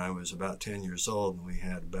King when I was about 10 years old. And we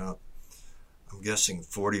had about, I'm guessing,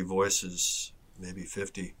 40 voices, maybe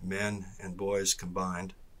 50 men and boys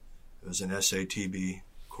combined. It was an SATB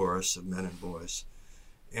chorus of men and boys.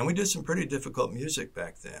 And we did some pretty difficult music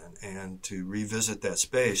back then. And to revisit that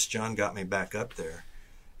space, John got me back up there,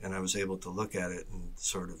 and I was able to look at it and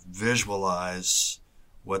sort of visualize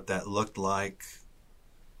what that looked like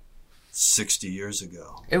 60 years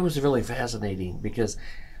ago. It was really fascinating because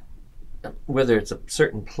whether it's a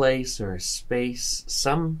certain place or a space,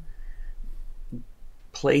 some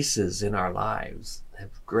places in our lives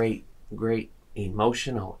have great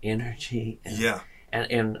emotional energy.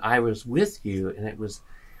 And I was with you, and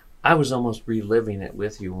I was almost reliving it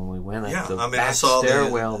with you when we went up the back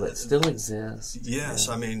stairwell that still exists. Yes,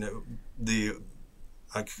 I mean,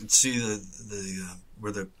 I could see the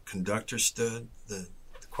where the conductor stood, the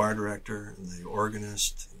choir director, and the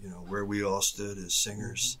organist, where we all stood as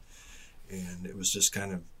singers. And it was just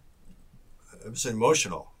it was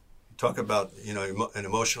emotional. Talk about, an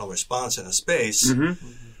emotional response in a space.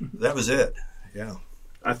 Mm-hmm. That was it. Yeah.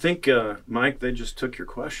 I think, Mike, they just took your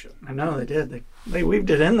question. I know they did. They weaved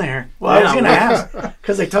it in there. Well, I was going to ask,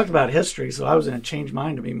 because they talked about history, so I was going to change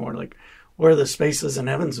mine to be more like, where are the spaces in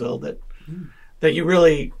Evansville that you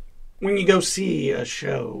really, when you go see a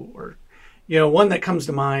show, or, one that comes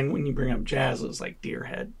to mind when you bring up jazz is like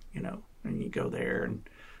Deerhead, and you go there, and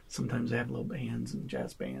sometimes they have little bands and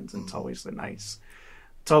jazz bands, and it's always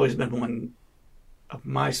it's always been one of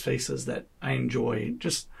my spaces that I enjoy,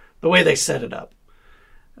 just the way they set it up.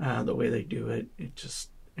 The way they do it,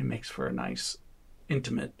 it makes for a nice,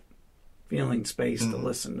 intimate feeling space to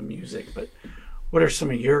listen to music. But what are some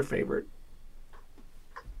of your favorite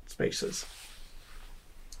spaces?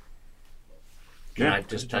 Can I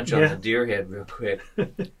just touch on the Deerhead real quick?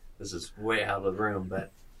 This is way out of the room,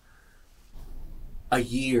 but the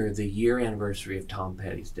year anniversary of Tom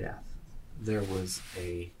Petty's death, there was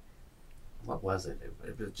what was it?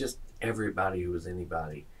 It was just everybody who was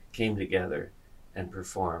anybody came together and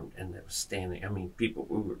performed, and it was standing. I mean, people,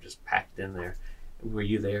 we were just packed in there. Were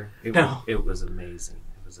you there? No. It was amazing.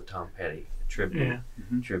 It was a Tom Petty tribute. Yeah.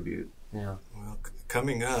 Mm-hmm. Tribute. Yeah. Well,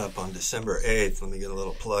 coming up on December 8th, let me get a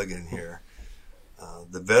little plug in here.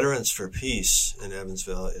 The Veterans for Peace in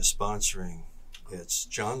Evansville is sponsoring its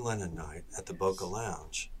John Lennon Night at the Boca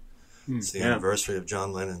Lounge. It's the anniversary of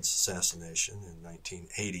John Lennon's assassination in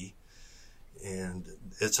 1980. And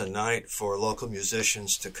it's a night for local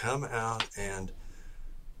musicians to come out and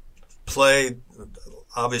play,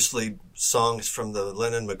 obviously, songs from the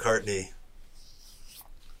Lennon-McCartney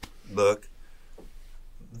book.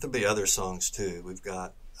 There'll be other songs, too. We've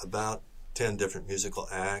got about 10 different musical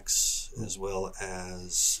acts, as well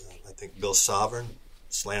as, I think, Bill Sovereign,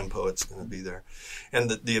 slam poet's going to be there. And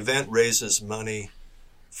the event raises money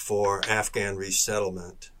for Afghan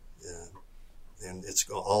resettlement, and it's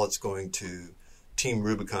going to Team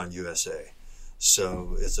Rubicon USA.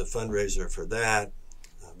 So it's a fundraiser for that.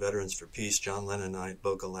 Veterans for Peace, John Lennon Night,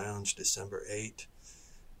 Boca Lounge, December 8th.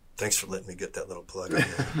 Thanks for letting me get that little plug in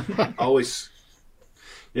there. Always.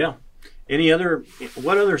 Yeah.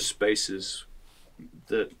 What other spaces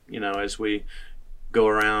that, as we go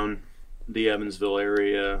around the Evansville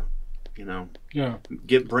area,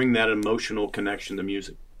 bring that emotional connection to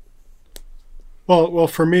music? Well,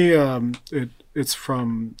 for me, it's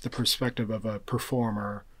from the perspective of a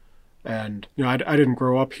performer, and I didn't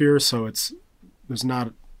grow up here, so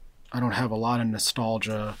I don't have a lot of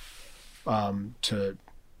nostalgia to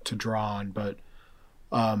draw on, but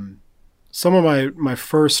some of my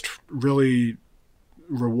first really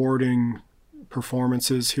rewarding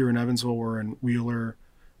performances here in Evansville were in Wheeler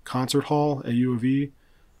Concert Hall at U of E.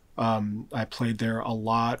 I played there a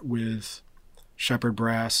lot with Shepherd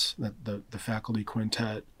Brass, the faculty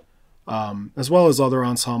quintet, as well as other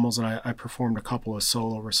ensembles, and I performed a couple of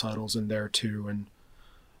solo recitals in there too.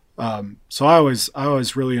 And so I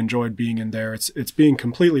always really enjoyed being in there. It's being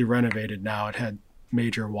completely renovated now. It had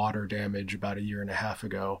major water damage about a year and a half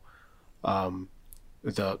ago.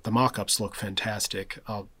 The mock-ups look fantastic.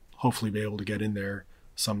 I'll hopefully be able to get in there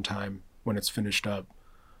sometime when it's finished up.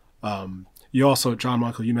 You also, John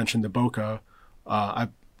Michael, you mentioned the Boca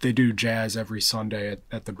They do jazz every Sunday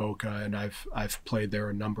at the Boca, and I've played there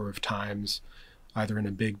a number of times, either in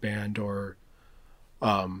a big band or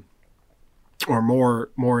more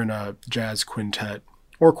in a jazz quintet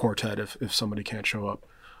or quartet if somebody can't show up.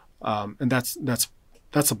 And that's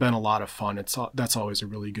been a lot of fun. That's always a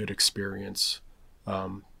really good experience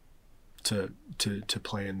to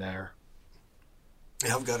play in there.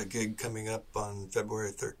 Yeah, I've got a gig coming up on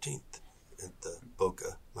February 13th at the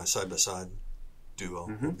Boca. My side-by-side duo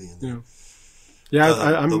will be in there.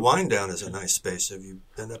 Yeah, the Wind Down is a nice space. Have you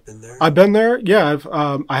been up in there? I've been there. Yeah,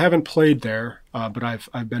 I haven't played there, but I've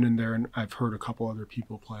been in there and I've heard a couple other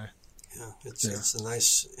people play. Yeah, it's a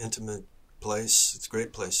nice, intimate place. It's a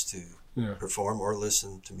great place to perform or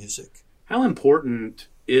listen to music. How important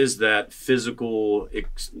is that physical,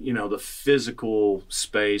 the physical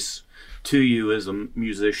space to you as a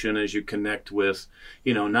musician, as you connect with,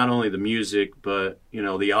 not only the music, but,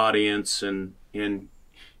 the audience and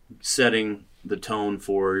setting the tone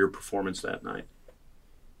for your performance that night?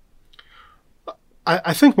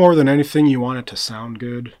 I think more than anything, you want it to sound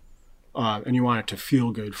good, and you want it to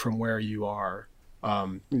feel good from where you are.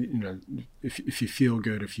 If you feel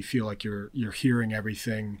good, if you feel like you're hearing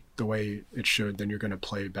everything the way it should, then you're going to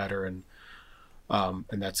play better, and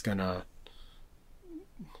that's going to,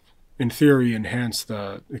 in theory, enhance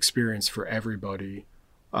the experience for everybody.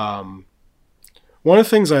 One of the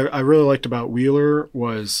things I really liked about Wheeler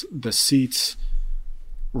was the seats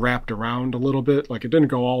wrapped around a little bit. Like, it didn't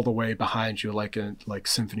go all the way behind you like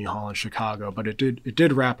Symphony Hall in Chicago, but it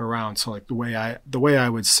did wrap around. So like the way I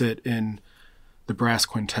would sit in the brass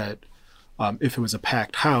quintet, if it was a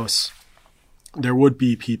packed house, there would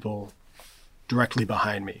be people directly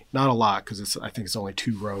behind me. Not a lot, because I think it's only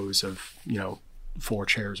 2 rows of 4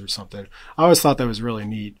 chairs or something. I always thought that was really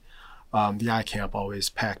neat. The iCamp always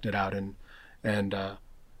packed it out, and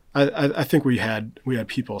I think we had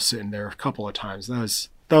people sitting there a couple of times. That was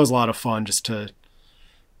a lot of fun just to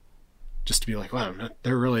be like, wow,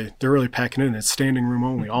 they're really packing in. It's standing room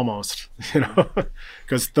only almost,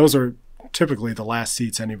 because those are typically the last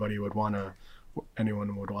seats anyone would want to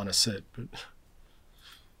sit. But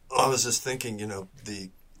I was just thinking, the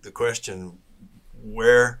question,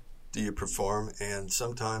 where do you perform? And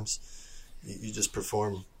sometimes you just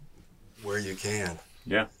perform where you can.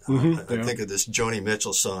 Yeah. I think of this Joni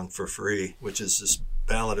Mitchell song, For Free, which is this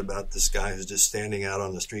ballad about this guy who's just standing out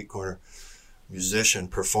on the street corner, musician,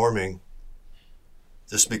 performing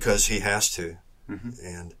just because he has to.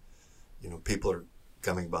 And, people are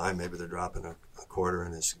coming by, maybe they're dropping a quarter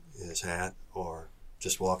in his hat or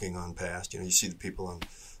just walking on past. You see the people on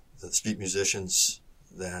the street musicians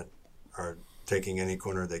that are taking any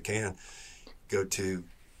corner they can. Go to,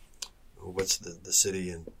 what's the city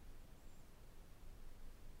in,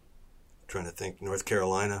 trying to think, North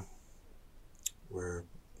Carolina, where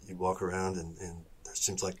you walk around and it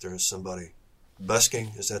seems like there's somebody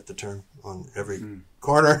busking, is that the term, on every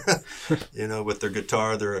corner, with their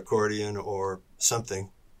guitar, their accordion, or something.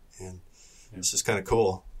 And this is kind of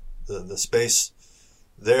cool. The space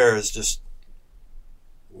there is just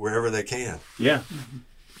wherever they can. Yeah.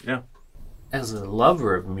 Yeah. As a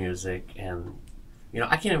lover of music, and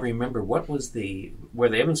I can't remember where the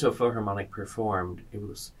Evansville Philharmonic performed.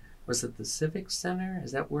 Was it the Civic Center?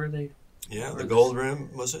 Is that where they? Yeah, the Gold Room,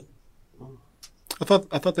 was it? I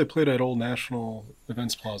thought they played at Old National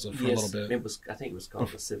Events Plaza for a little bit. I think it was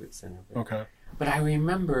called the Civic Center. Okay. But I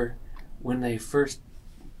remember when they first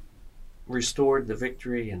restored the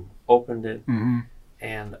Victory and opened it,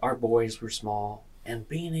 and our boys were small, and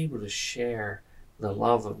being able to share the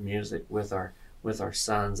love of music with our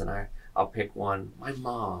sons, and I'll pick one. My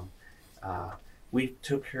mom, we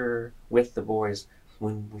took her with the boys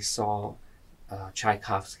when we saw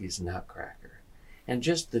Tchaikovsky's Nutcracker, and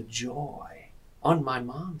just the joy on my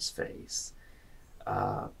mom's face,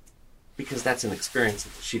 because that's an experience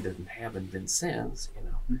that she didn't have in Vincennes,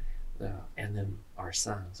 and then our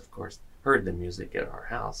sons, of course, heard the music at our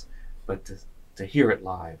house, but to hear it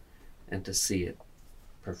live and to see it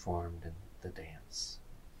performed in the dance.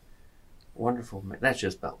 Wonderful. That's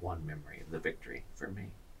just about one memory of the Victory for me.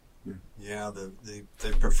 Yeah, they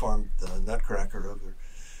performed the Nutcracker over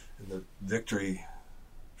in the Victory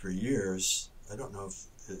for years. I don't know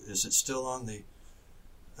is it still on the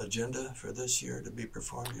agenda for this year to be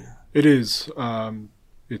performed here? It is.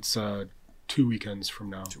 It's 2 weekends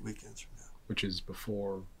from now. 2 weekends from now. Which is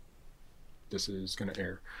before this is going to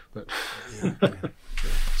air. But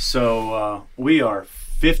So we are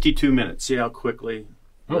 52 minutes. See how quickly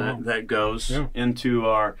that goes into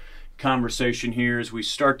our conversation here as we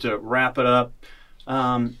start to wrap it up.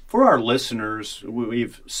 For our listeners,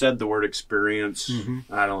 we've said the word experience,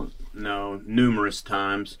 I don't know, numerous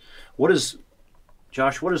times.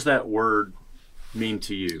 Josh, what does that word mean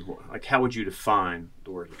to you? Like, how would you define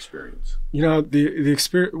the word experience? You know,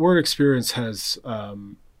 the word experience has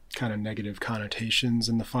kind of negative connotations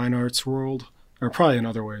in the fine arts world, or probably in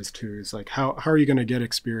other ways too. It's like, how are you going to get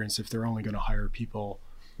experience if they're only going to hire people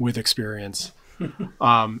with experience?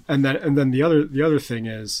 And then the other thing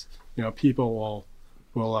is, you know, people will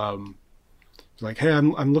like, hey,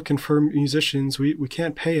 I'm looking for musicians. We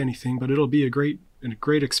can't pay anything, but it'll be a great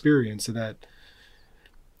experience. And that,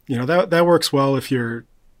 you know, that works well if you're,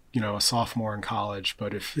 you know, a sophomore in college,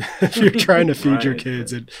 but if you're trying to feed your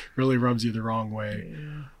kids, it really rubs you the wrong way.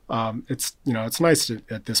 Yeah. It's, you know, it's nice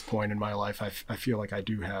at this point in my life. I feel like I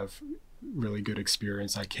do have really good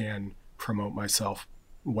experience. I can promote myself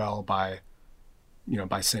well by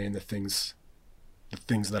saying the things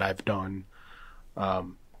that I've done.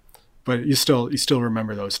 But you still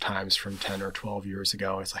remember those times from 10 or 12 years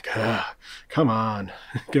ago. It's like, come on,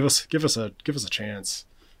 give us a chance.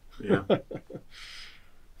 Yeah.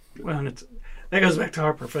 Well, and that goes back to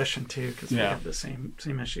our profession too, because we have the same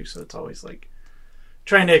issue. So it's always like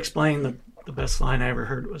trying to explain. The best line I ever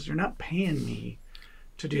heard was, "You're not paying me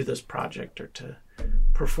to do this project or to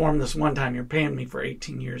perform this one time. You're paying me for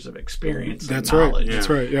 18 years of experience and knowledge, That's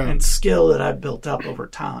right. Yeah. And skill that I've built up over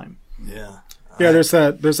time." Yeah. Yeah, there's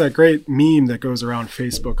that great meme that goes around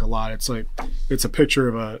Facebook a lot. It's like, it's a picture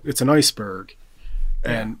of it's an iceberg,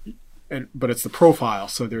 but it's the profile.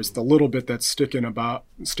 So there's the little bit that's sticking above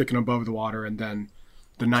the water, and then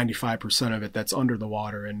the 95% of it that's under the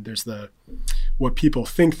water. And there's what people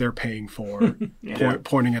think they're paying for,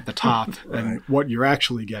 pointing at the top, and what you're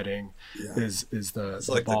actually getting is the It's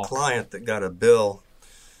like bulk. the client that got a bill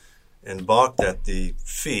and balked at the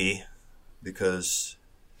fee because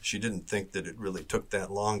she didn't think that it really took that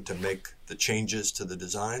long to make the changes to the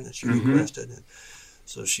design that she requested. And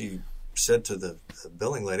so she said to the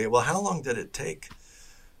billing lady, "Well, how long did it take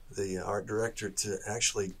the art director to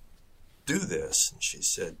actually do this?" And she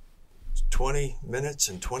said, 20 minutes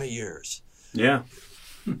and 20 years. Yeah.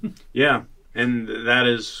 Yeah. And that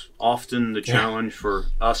is often the challenge for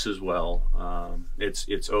us as well.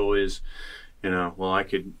 It's always, you know, well, I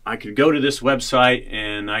could go to this website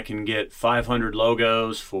and I can get 500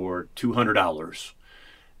 logos for $200,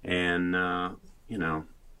 and you know,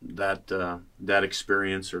 that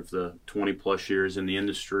experience of the 20 plus years in the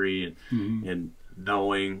industry and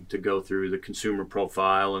knowing to go through the consumer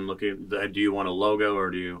profile and look at do you want a logo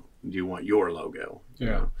or do you want your logo? You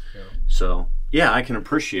know? So I can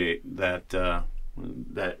appreciate that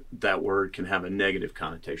that word can have a negative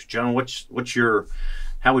connotation. John,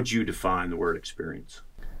 how would you define the word experience?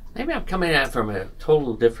 Maybe I'm coming at it from a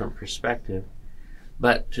total different perspective,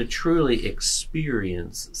 but to truly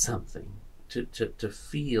experience something, to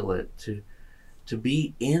feel it, to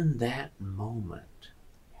be in that moment,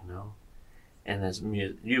 you know. And as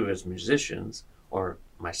you as musicians, or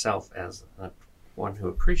myself as one who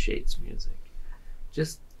appreciates music,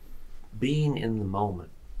 just being in the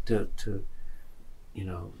moment, to you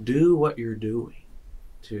know, do what you're doing,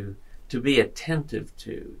 to be attentive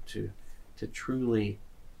to truly,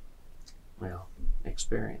 well,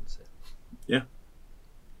 experience it. Yeah.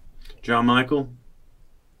 John Michael?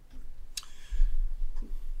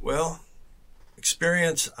 Well,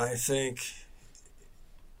 experience, I think,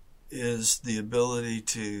 is the ability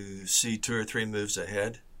to see 2 or 3 moves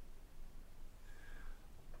ahead.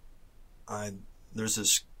 There's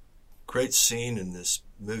this great scene in this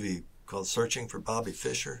movie called Searching for Bobby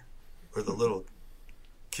Fischer, where the little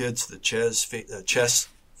kid's the chess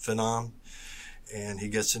phenom, and he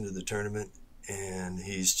gets into the tournament and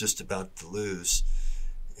he's just about to lose,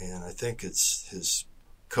 and I think it's his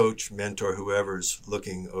coach, mentor, whoever's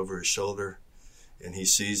looking over his shoulder, and he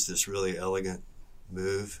sees this really elegant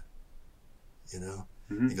move, you know.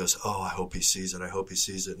 He goes, "Oh, I hope he sees it, I hope he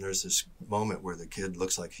sees it." And there's this moment where the kid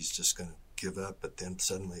looks like he's just going to give up, but then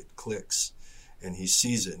suddenly it clicks and he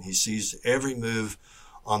sees it, and he sees every move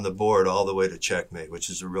on the board all the way to checkmate, which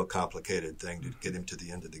is a real complicated thing to get him to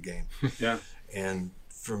the end of the game. Yeah. And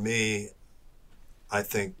for me, I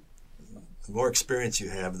think the more experience you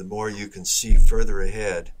have, the more you can see further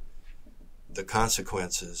ahead the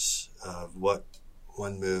consequences of what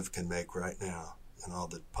one move can make right now and all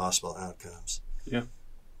the possible outcomes. Yeah.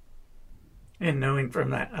 And knowing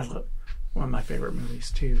from that, I love one of my favorite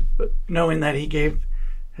movies too, but knowing that he gave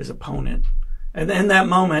his opponent, and in that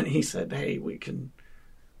moment he said, "Hey, we can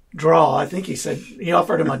draw." I think he said he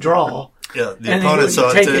offered him a draw. Yeah, the and opponent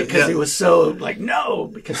saw take it it because he was so like, no,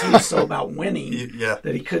 because he was so about winning yeah.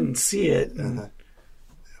 that he couldn't see it. And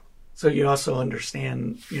So you also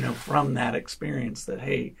understand, from that experience that,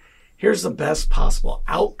 hey, here's the best possible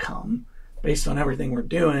outcome based on everything we're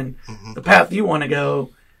doing. Mm-hmm. The path you want to go,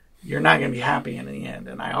 you're not going to be happy in the end.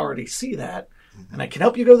 And I already see that. Mm-hmm. And I can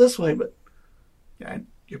help you go this way, but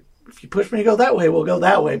if you push me to go that way, we'll go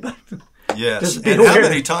that way. But yes. And how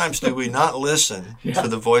many times do we not listen to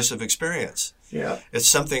the voice of experience? Yeah. It's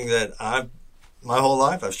something that my whole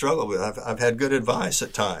life I've struggled with. I've had good advice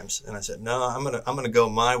at times, and I said, no, I'm gonna go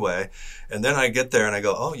my way. And then I get there and I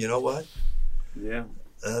go, oh, you know what? Yeah.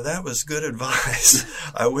 That was good advice.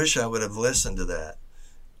 I wish I would have listened to that.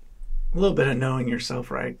 A little bit of knowing yourself,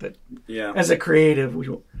 right? That as a creative,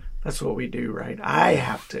 that's what we do, right? I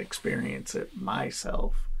have to experience it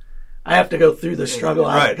myself. I have to go through the struggle.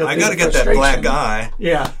 Right. I got to get that black eye.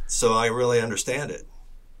 Yeah. So I really understand it.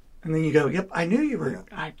 And then you go, yep, I knew you were.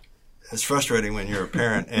 Yeah. It's frustrating when you're a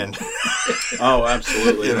parent and oh,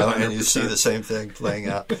 absolutely, and you see the same thing playing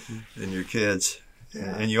out in your kids,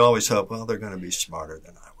 and you always hope, well, they're going to be smarter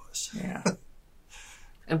than I was. Yeah.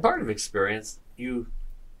 And part of experience, you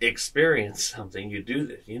experience something, you do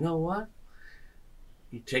this. You know what?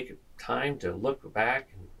 You take time to look back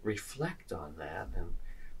and reflect on that, and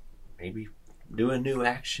maybe do a new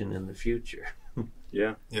action in the future.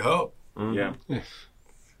 Yeah. You hope. Mm-hmm. Yeah.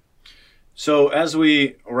 So as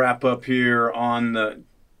we wrap up here on the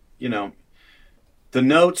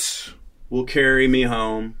notes will carry me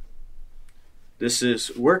home. This is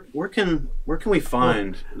where can we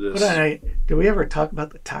find this? Did we ever talk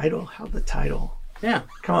about the title? How the title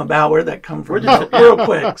come about? Where'd that come from? Real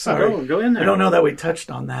quick. Sorry. Go in there. I don't know that we touched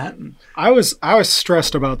on that. I was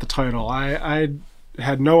stressed about the title. I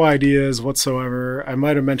had no ideas whatsoever. I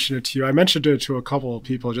might have mentioned it to you. I mentioned it to a couple of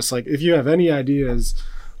people, just like, if you have any ideas,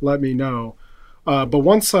 let me know. But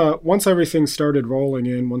once everything started rolling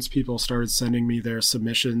in, once people started sending me their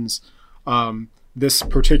submissions, this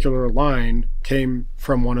particular line came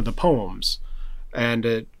from one of the poems, and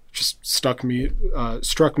it just struck me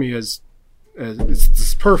as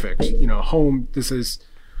it's perfect. Home. This is,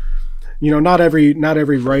 not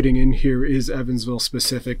every writing in here is Evansville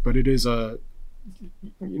specific, but it is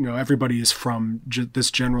everybody is from this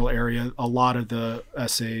general area. A lot of the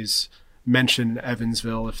essays mention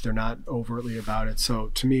Evansville if they're not overtly about it.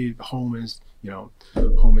 So to me, home is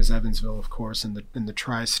Evansville, of course, in the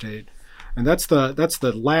tri-state, and that's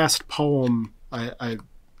the last poem. I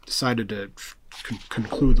decided to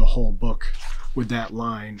conclude the whole book with that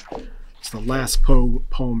line. It's the last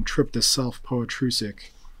poem, "Trip the Self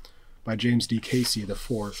Poetrusic," by James D. Casey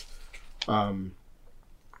IV.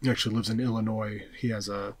 He actually lives in Illinois. He has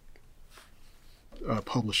a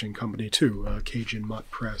publishing company too, Cajun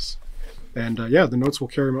Mutt Press. And the notes will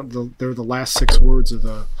carry them. They're the last 6 words of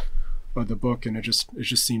the book, and it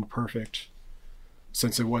just seemed perfect,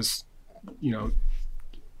 since it was,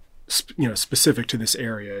 specific to this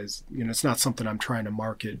area. It's not something I'm trying to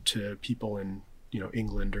market to people in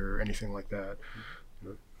England or anything like that.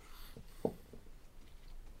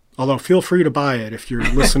 Although feel free to buy it if you're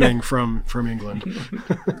listening from England.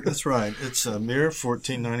 That's right. It's a mere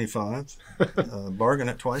 $14.95. Bargain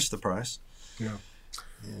at twice the price. Yeah.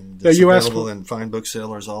 And it's available in fine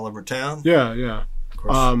booksellers all over town. Yeah. Of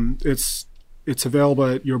course. It's available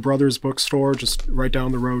at your brother's bookstore, just right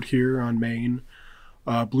down the road here on Main.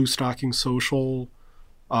 Blue Stocking Social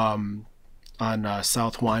on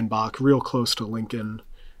South Weinbach, real close to Lincoln.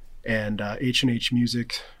 And H&H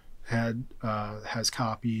Music has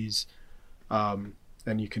copies, and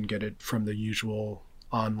you can get it from the usual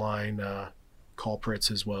online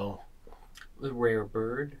culprits as well. The Rare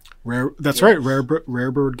Bird. That's right. Rare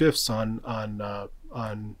Bird Gifts on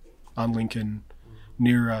Lincoln,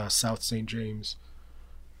 near South St. James.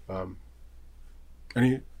 Forget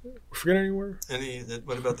anywhere?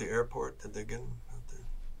 What about the airport? Did they get them out there?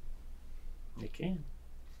 They can.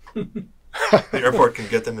 The airport can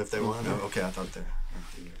get them if they want. Oh, okay, I thought they.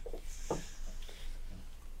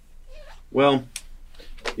 Well,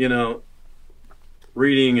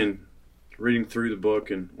 reading through the book,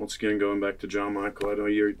 and once again going back to John Michael, I know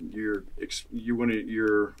your one of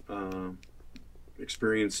your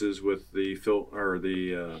experiences with the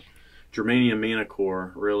Germanium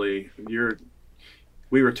Manticore. Really,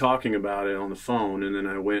 we were talking about it on the phone, and then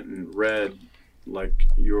I went and read like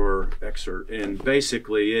your excerpt, and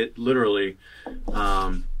basically it literally,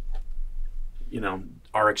 our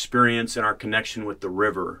experience and our connection with the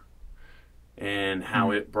river, and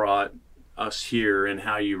how it brought us here, and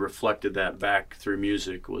how you reflected that back through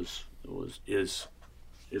music is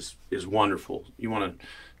wonderful. You want to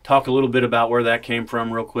talk a little bit about where that came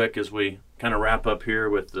from real quick as we kind of wrap up here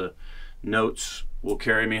with the notes will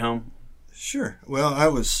carry me home? Sure. Well, I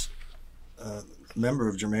was member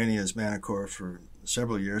of Germania's Manticore for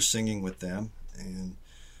several years, singing with them. And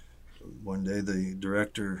one day the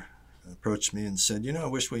director approached me and said, I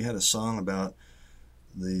wish we had a song about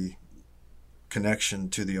the connection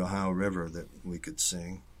to the Ohio River that we could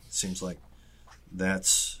sing. It seems like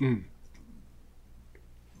that's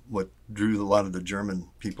what drew a lot of the German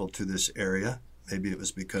people to this area. Maybe it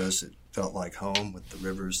was because it felt like home with the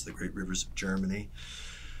rivers, the great rivers of Germany.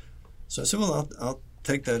 So I said, well, I'll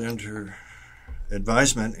take that under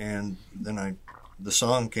advisement. And then the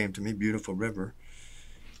song came to me, Beautiful River,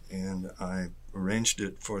 and I arranged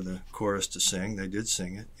it for the chorus to sing. They did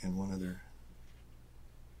sing it in one of their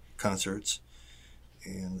concerts.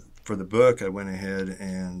 And for the book, I went ahead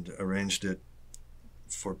and arranged it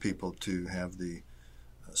for people to have the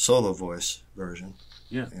solo voice version.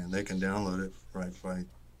 Yeah. And they can download it right by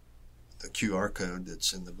the QR code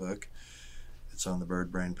that's in the book. It's on the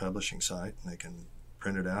Bird Brain Publishing site, and they can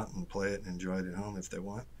print it out and play it and enjoy it at home if they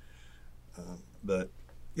want. But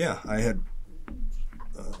yeah, I had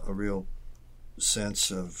a real sense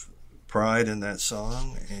of pride in that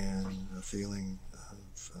song and a feeling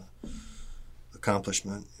of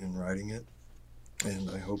accomplishment in writing it. And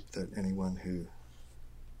I hope that anyone who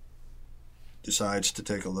decides to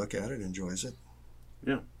take a look at it enjoys it.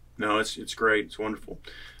 Yeah. No, it's great. It's wonderful.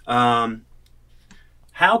 How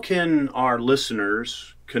can our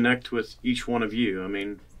listeners connect with each one of you? I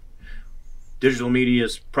mean, digital media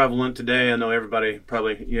is prevalent today. I know everybody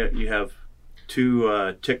probably, you have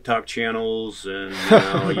 2 TikTok channels and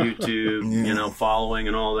YouTube, following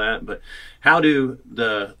and all that. But how do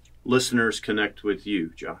the listeners connect with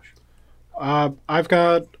you, Josh? I've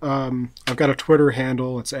got a Twitter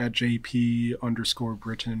handle. It's at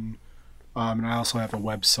JP_Britton. And I also have a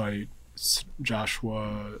website. It's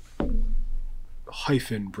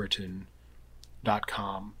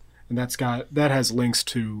Joshua-Britton.com. And that has links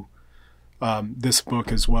to this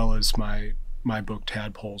book as well as my book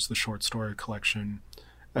Tadpoles, the short story collection,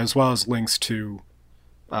 as well as links to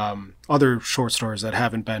other short stories that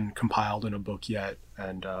haven't been compiled in a book yet,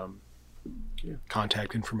 and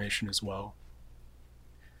contact information as well.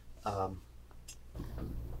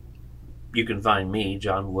 You can find me,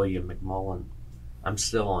 John William McMullen. I'm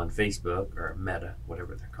still on Facebook, or Meta,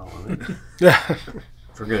 whatever they're calling it.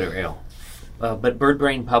 For good or ill. But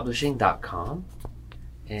birdbrainpublishing.com.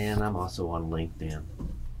 And I'm also on LinkedIn,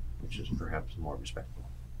 which is perhaps more respectful.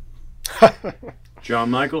 John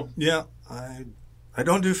Michael? Yeah, I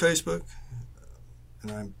don't do Facebook,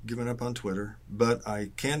 and I'm giving up on Twitter, but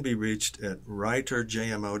I can be reached at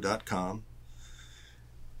writerjmo.com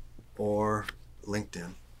or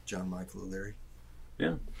LinkedIn, John Michael O'Leary.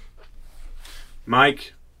 Yeah.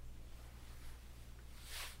 Mike,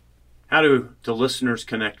 how do the listeners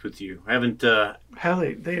connect with you? I haven't.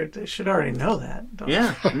 They should already know that.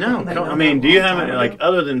 Yeah, no. I mean, do you have it, like,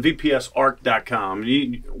 other than VPSArc.com?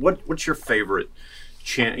 What's your favorite,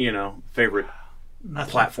 favorite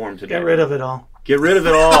platform today? Get rid of it all. Get rid of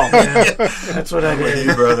it all. Yeah, that's what I did. With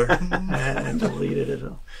you, brother. And deleted it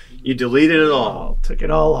all. You deleted it all. Took it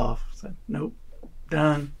all off. Said, nope,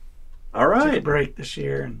 done. All right. Took a break this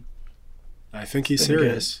year, and I think he's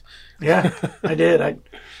serious. Good. Yeah, I did. I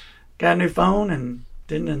got a new phone and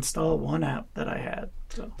didn't install one app that I had.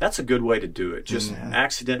 So that's a good way to do it. Just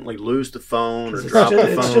accidentally lose the phone or it's drop just,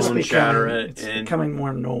 the phone, it's just shatter it. It's becoming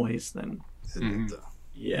more noise than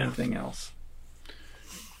yeah. anything else.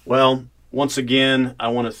 Well, once again, I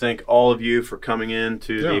want to thank all of you for coming in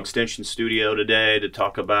to the Extension Studio today to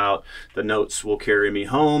talk about The Notes Will Carry Me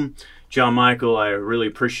Home. John Michael, I really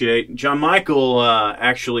appreciate. John Michael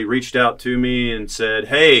actually reached out to me and said,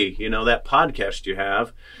 "Hey, that podcast you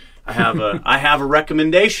have, I have a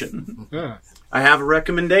recommendation." Yeah. I have a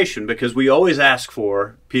recommendation because we always ask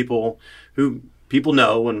for people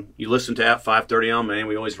know when you listen to at 5:30 on Main,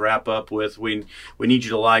 we always wrap up with we need you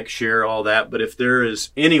to like, share, all that. But if there is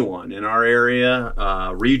anyone in our area,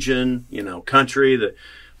 region, country that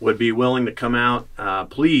would be willing to come out,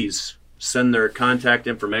 please send their contact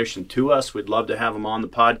information to us. We'd love to have them on the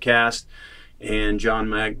podcast. And John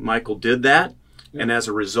Michael did that. Yeah. And as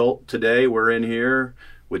a result, today we're in here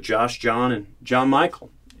with Josh, John, and John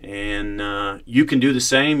Michael. And you can do the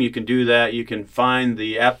same. You can do that. You can find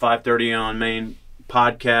the At 5:30 on Main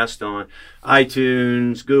podcast on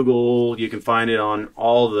iTunes, Google. You can find it on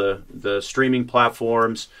all the streaming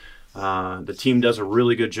platforms. The team does a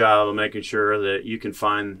really good job of making sure that you can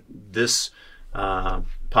find this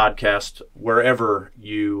podcast wherever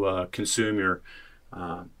you consume your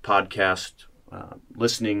podcast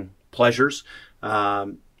listening pleasures.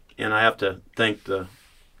 And I have to thank the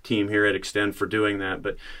team here at Extend for doing that.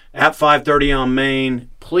 But at 5:30 on Main,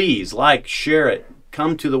 please like, share it,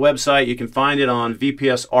 come to the website. You can find it on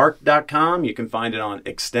vpsarc.com. You can find it on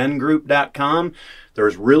extendgroup.com.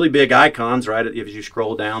 There's really big icons, right? If you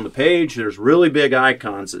scroll down the page, there's really big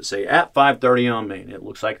icons that say at 530 on Main. It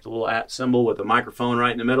looks like the little at symbol with a microphone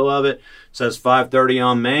right in the middle of it. It says 530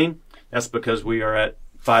 on Main. That's because we are at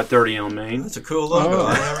 530 on Main. That's a cool logo.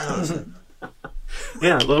 I never noticed it.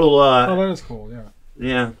 Yeah, little. Oh, that is cool. Yeah.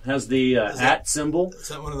 Yeah, has the at symbol. Is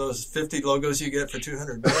that one of those 50 logos you get for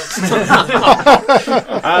 $200?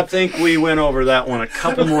 I think we went over that one a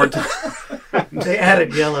couple more times. They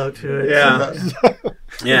added yellow to it. Yeah.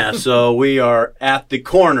 Yeah, so we are at the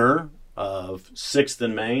corner of 6th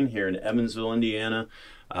and Main here in Evansville, Indiana.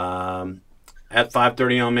 At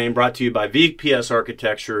 530 on Main, brought to you by VPS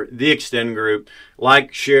Architecture, the Extend Group.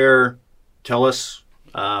 Like, share, tell us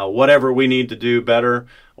whatever we need to do better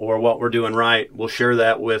or what we're doing right. We'll share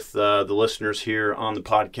that with the listeners here on the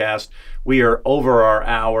podcast. We are over our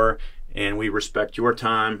hour, and we respect your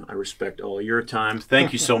time. I respect all your time.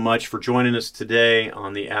 Thank you so much for joining us today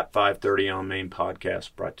on the At 530 on Main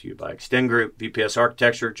podcast, brought to you by Extend Group, VPS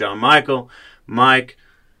Architecture, John Michael, Mike,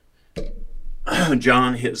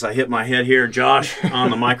 John, as I hit my head here, Josh on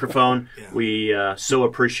the microphone. Yeah. We so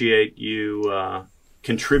appreciate you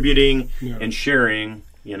contributing and sharing,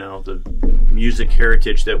 the music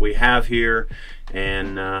heritage that we have here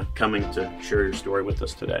and coming to share your story with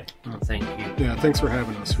us today. Thank you. Yeah, thanks for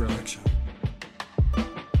having us, really.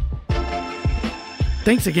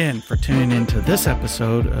 Thanks again for tuning in to this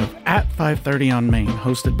episode of At 530 on Main,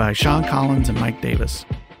 hosted by Sean Collins and Mike Davis.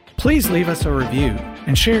 Please leave us a review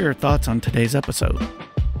and share your thoughts on today's episode.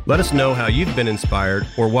 Let us know how you've been inspired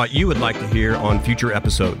or what you would like to hear on future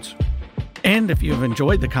episodes. And if you've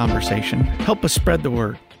enjoyed the conversation, help us spread the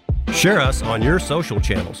word. Share us on your social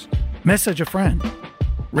channels. Message a friend.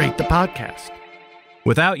 Rate the podcast.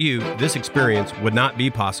 Without you, this experience would not be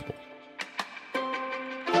possible.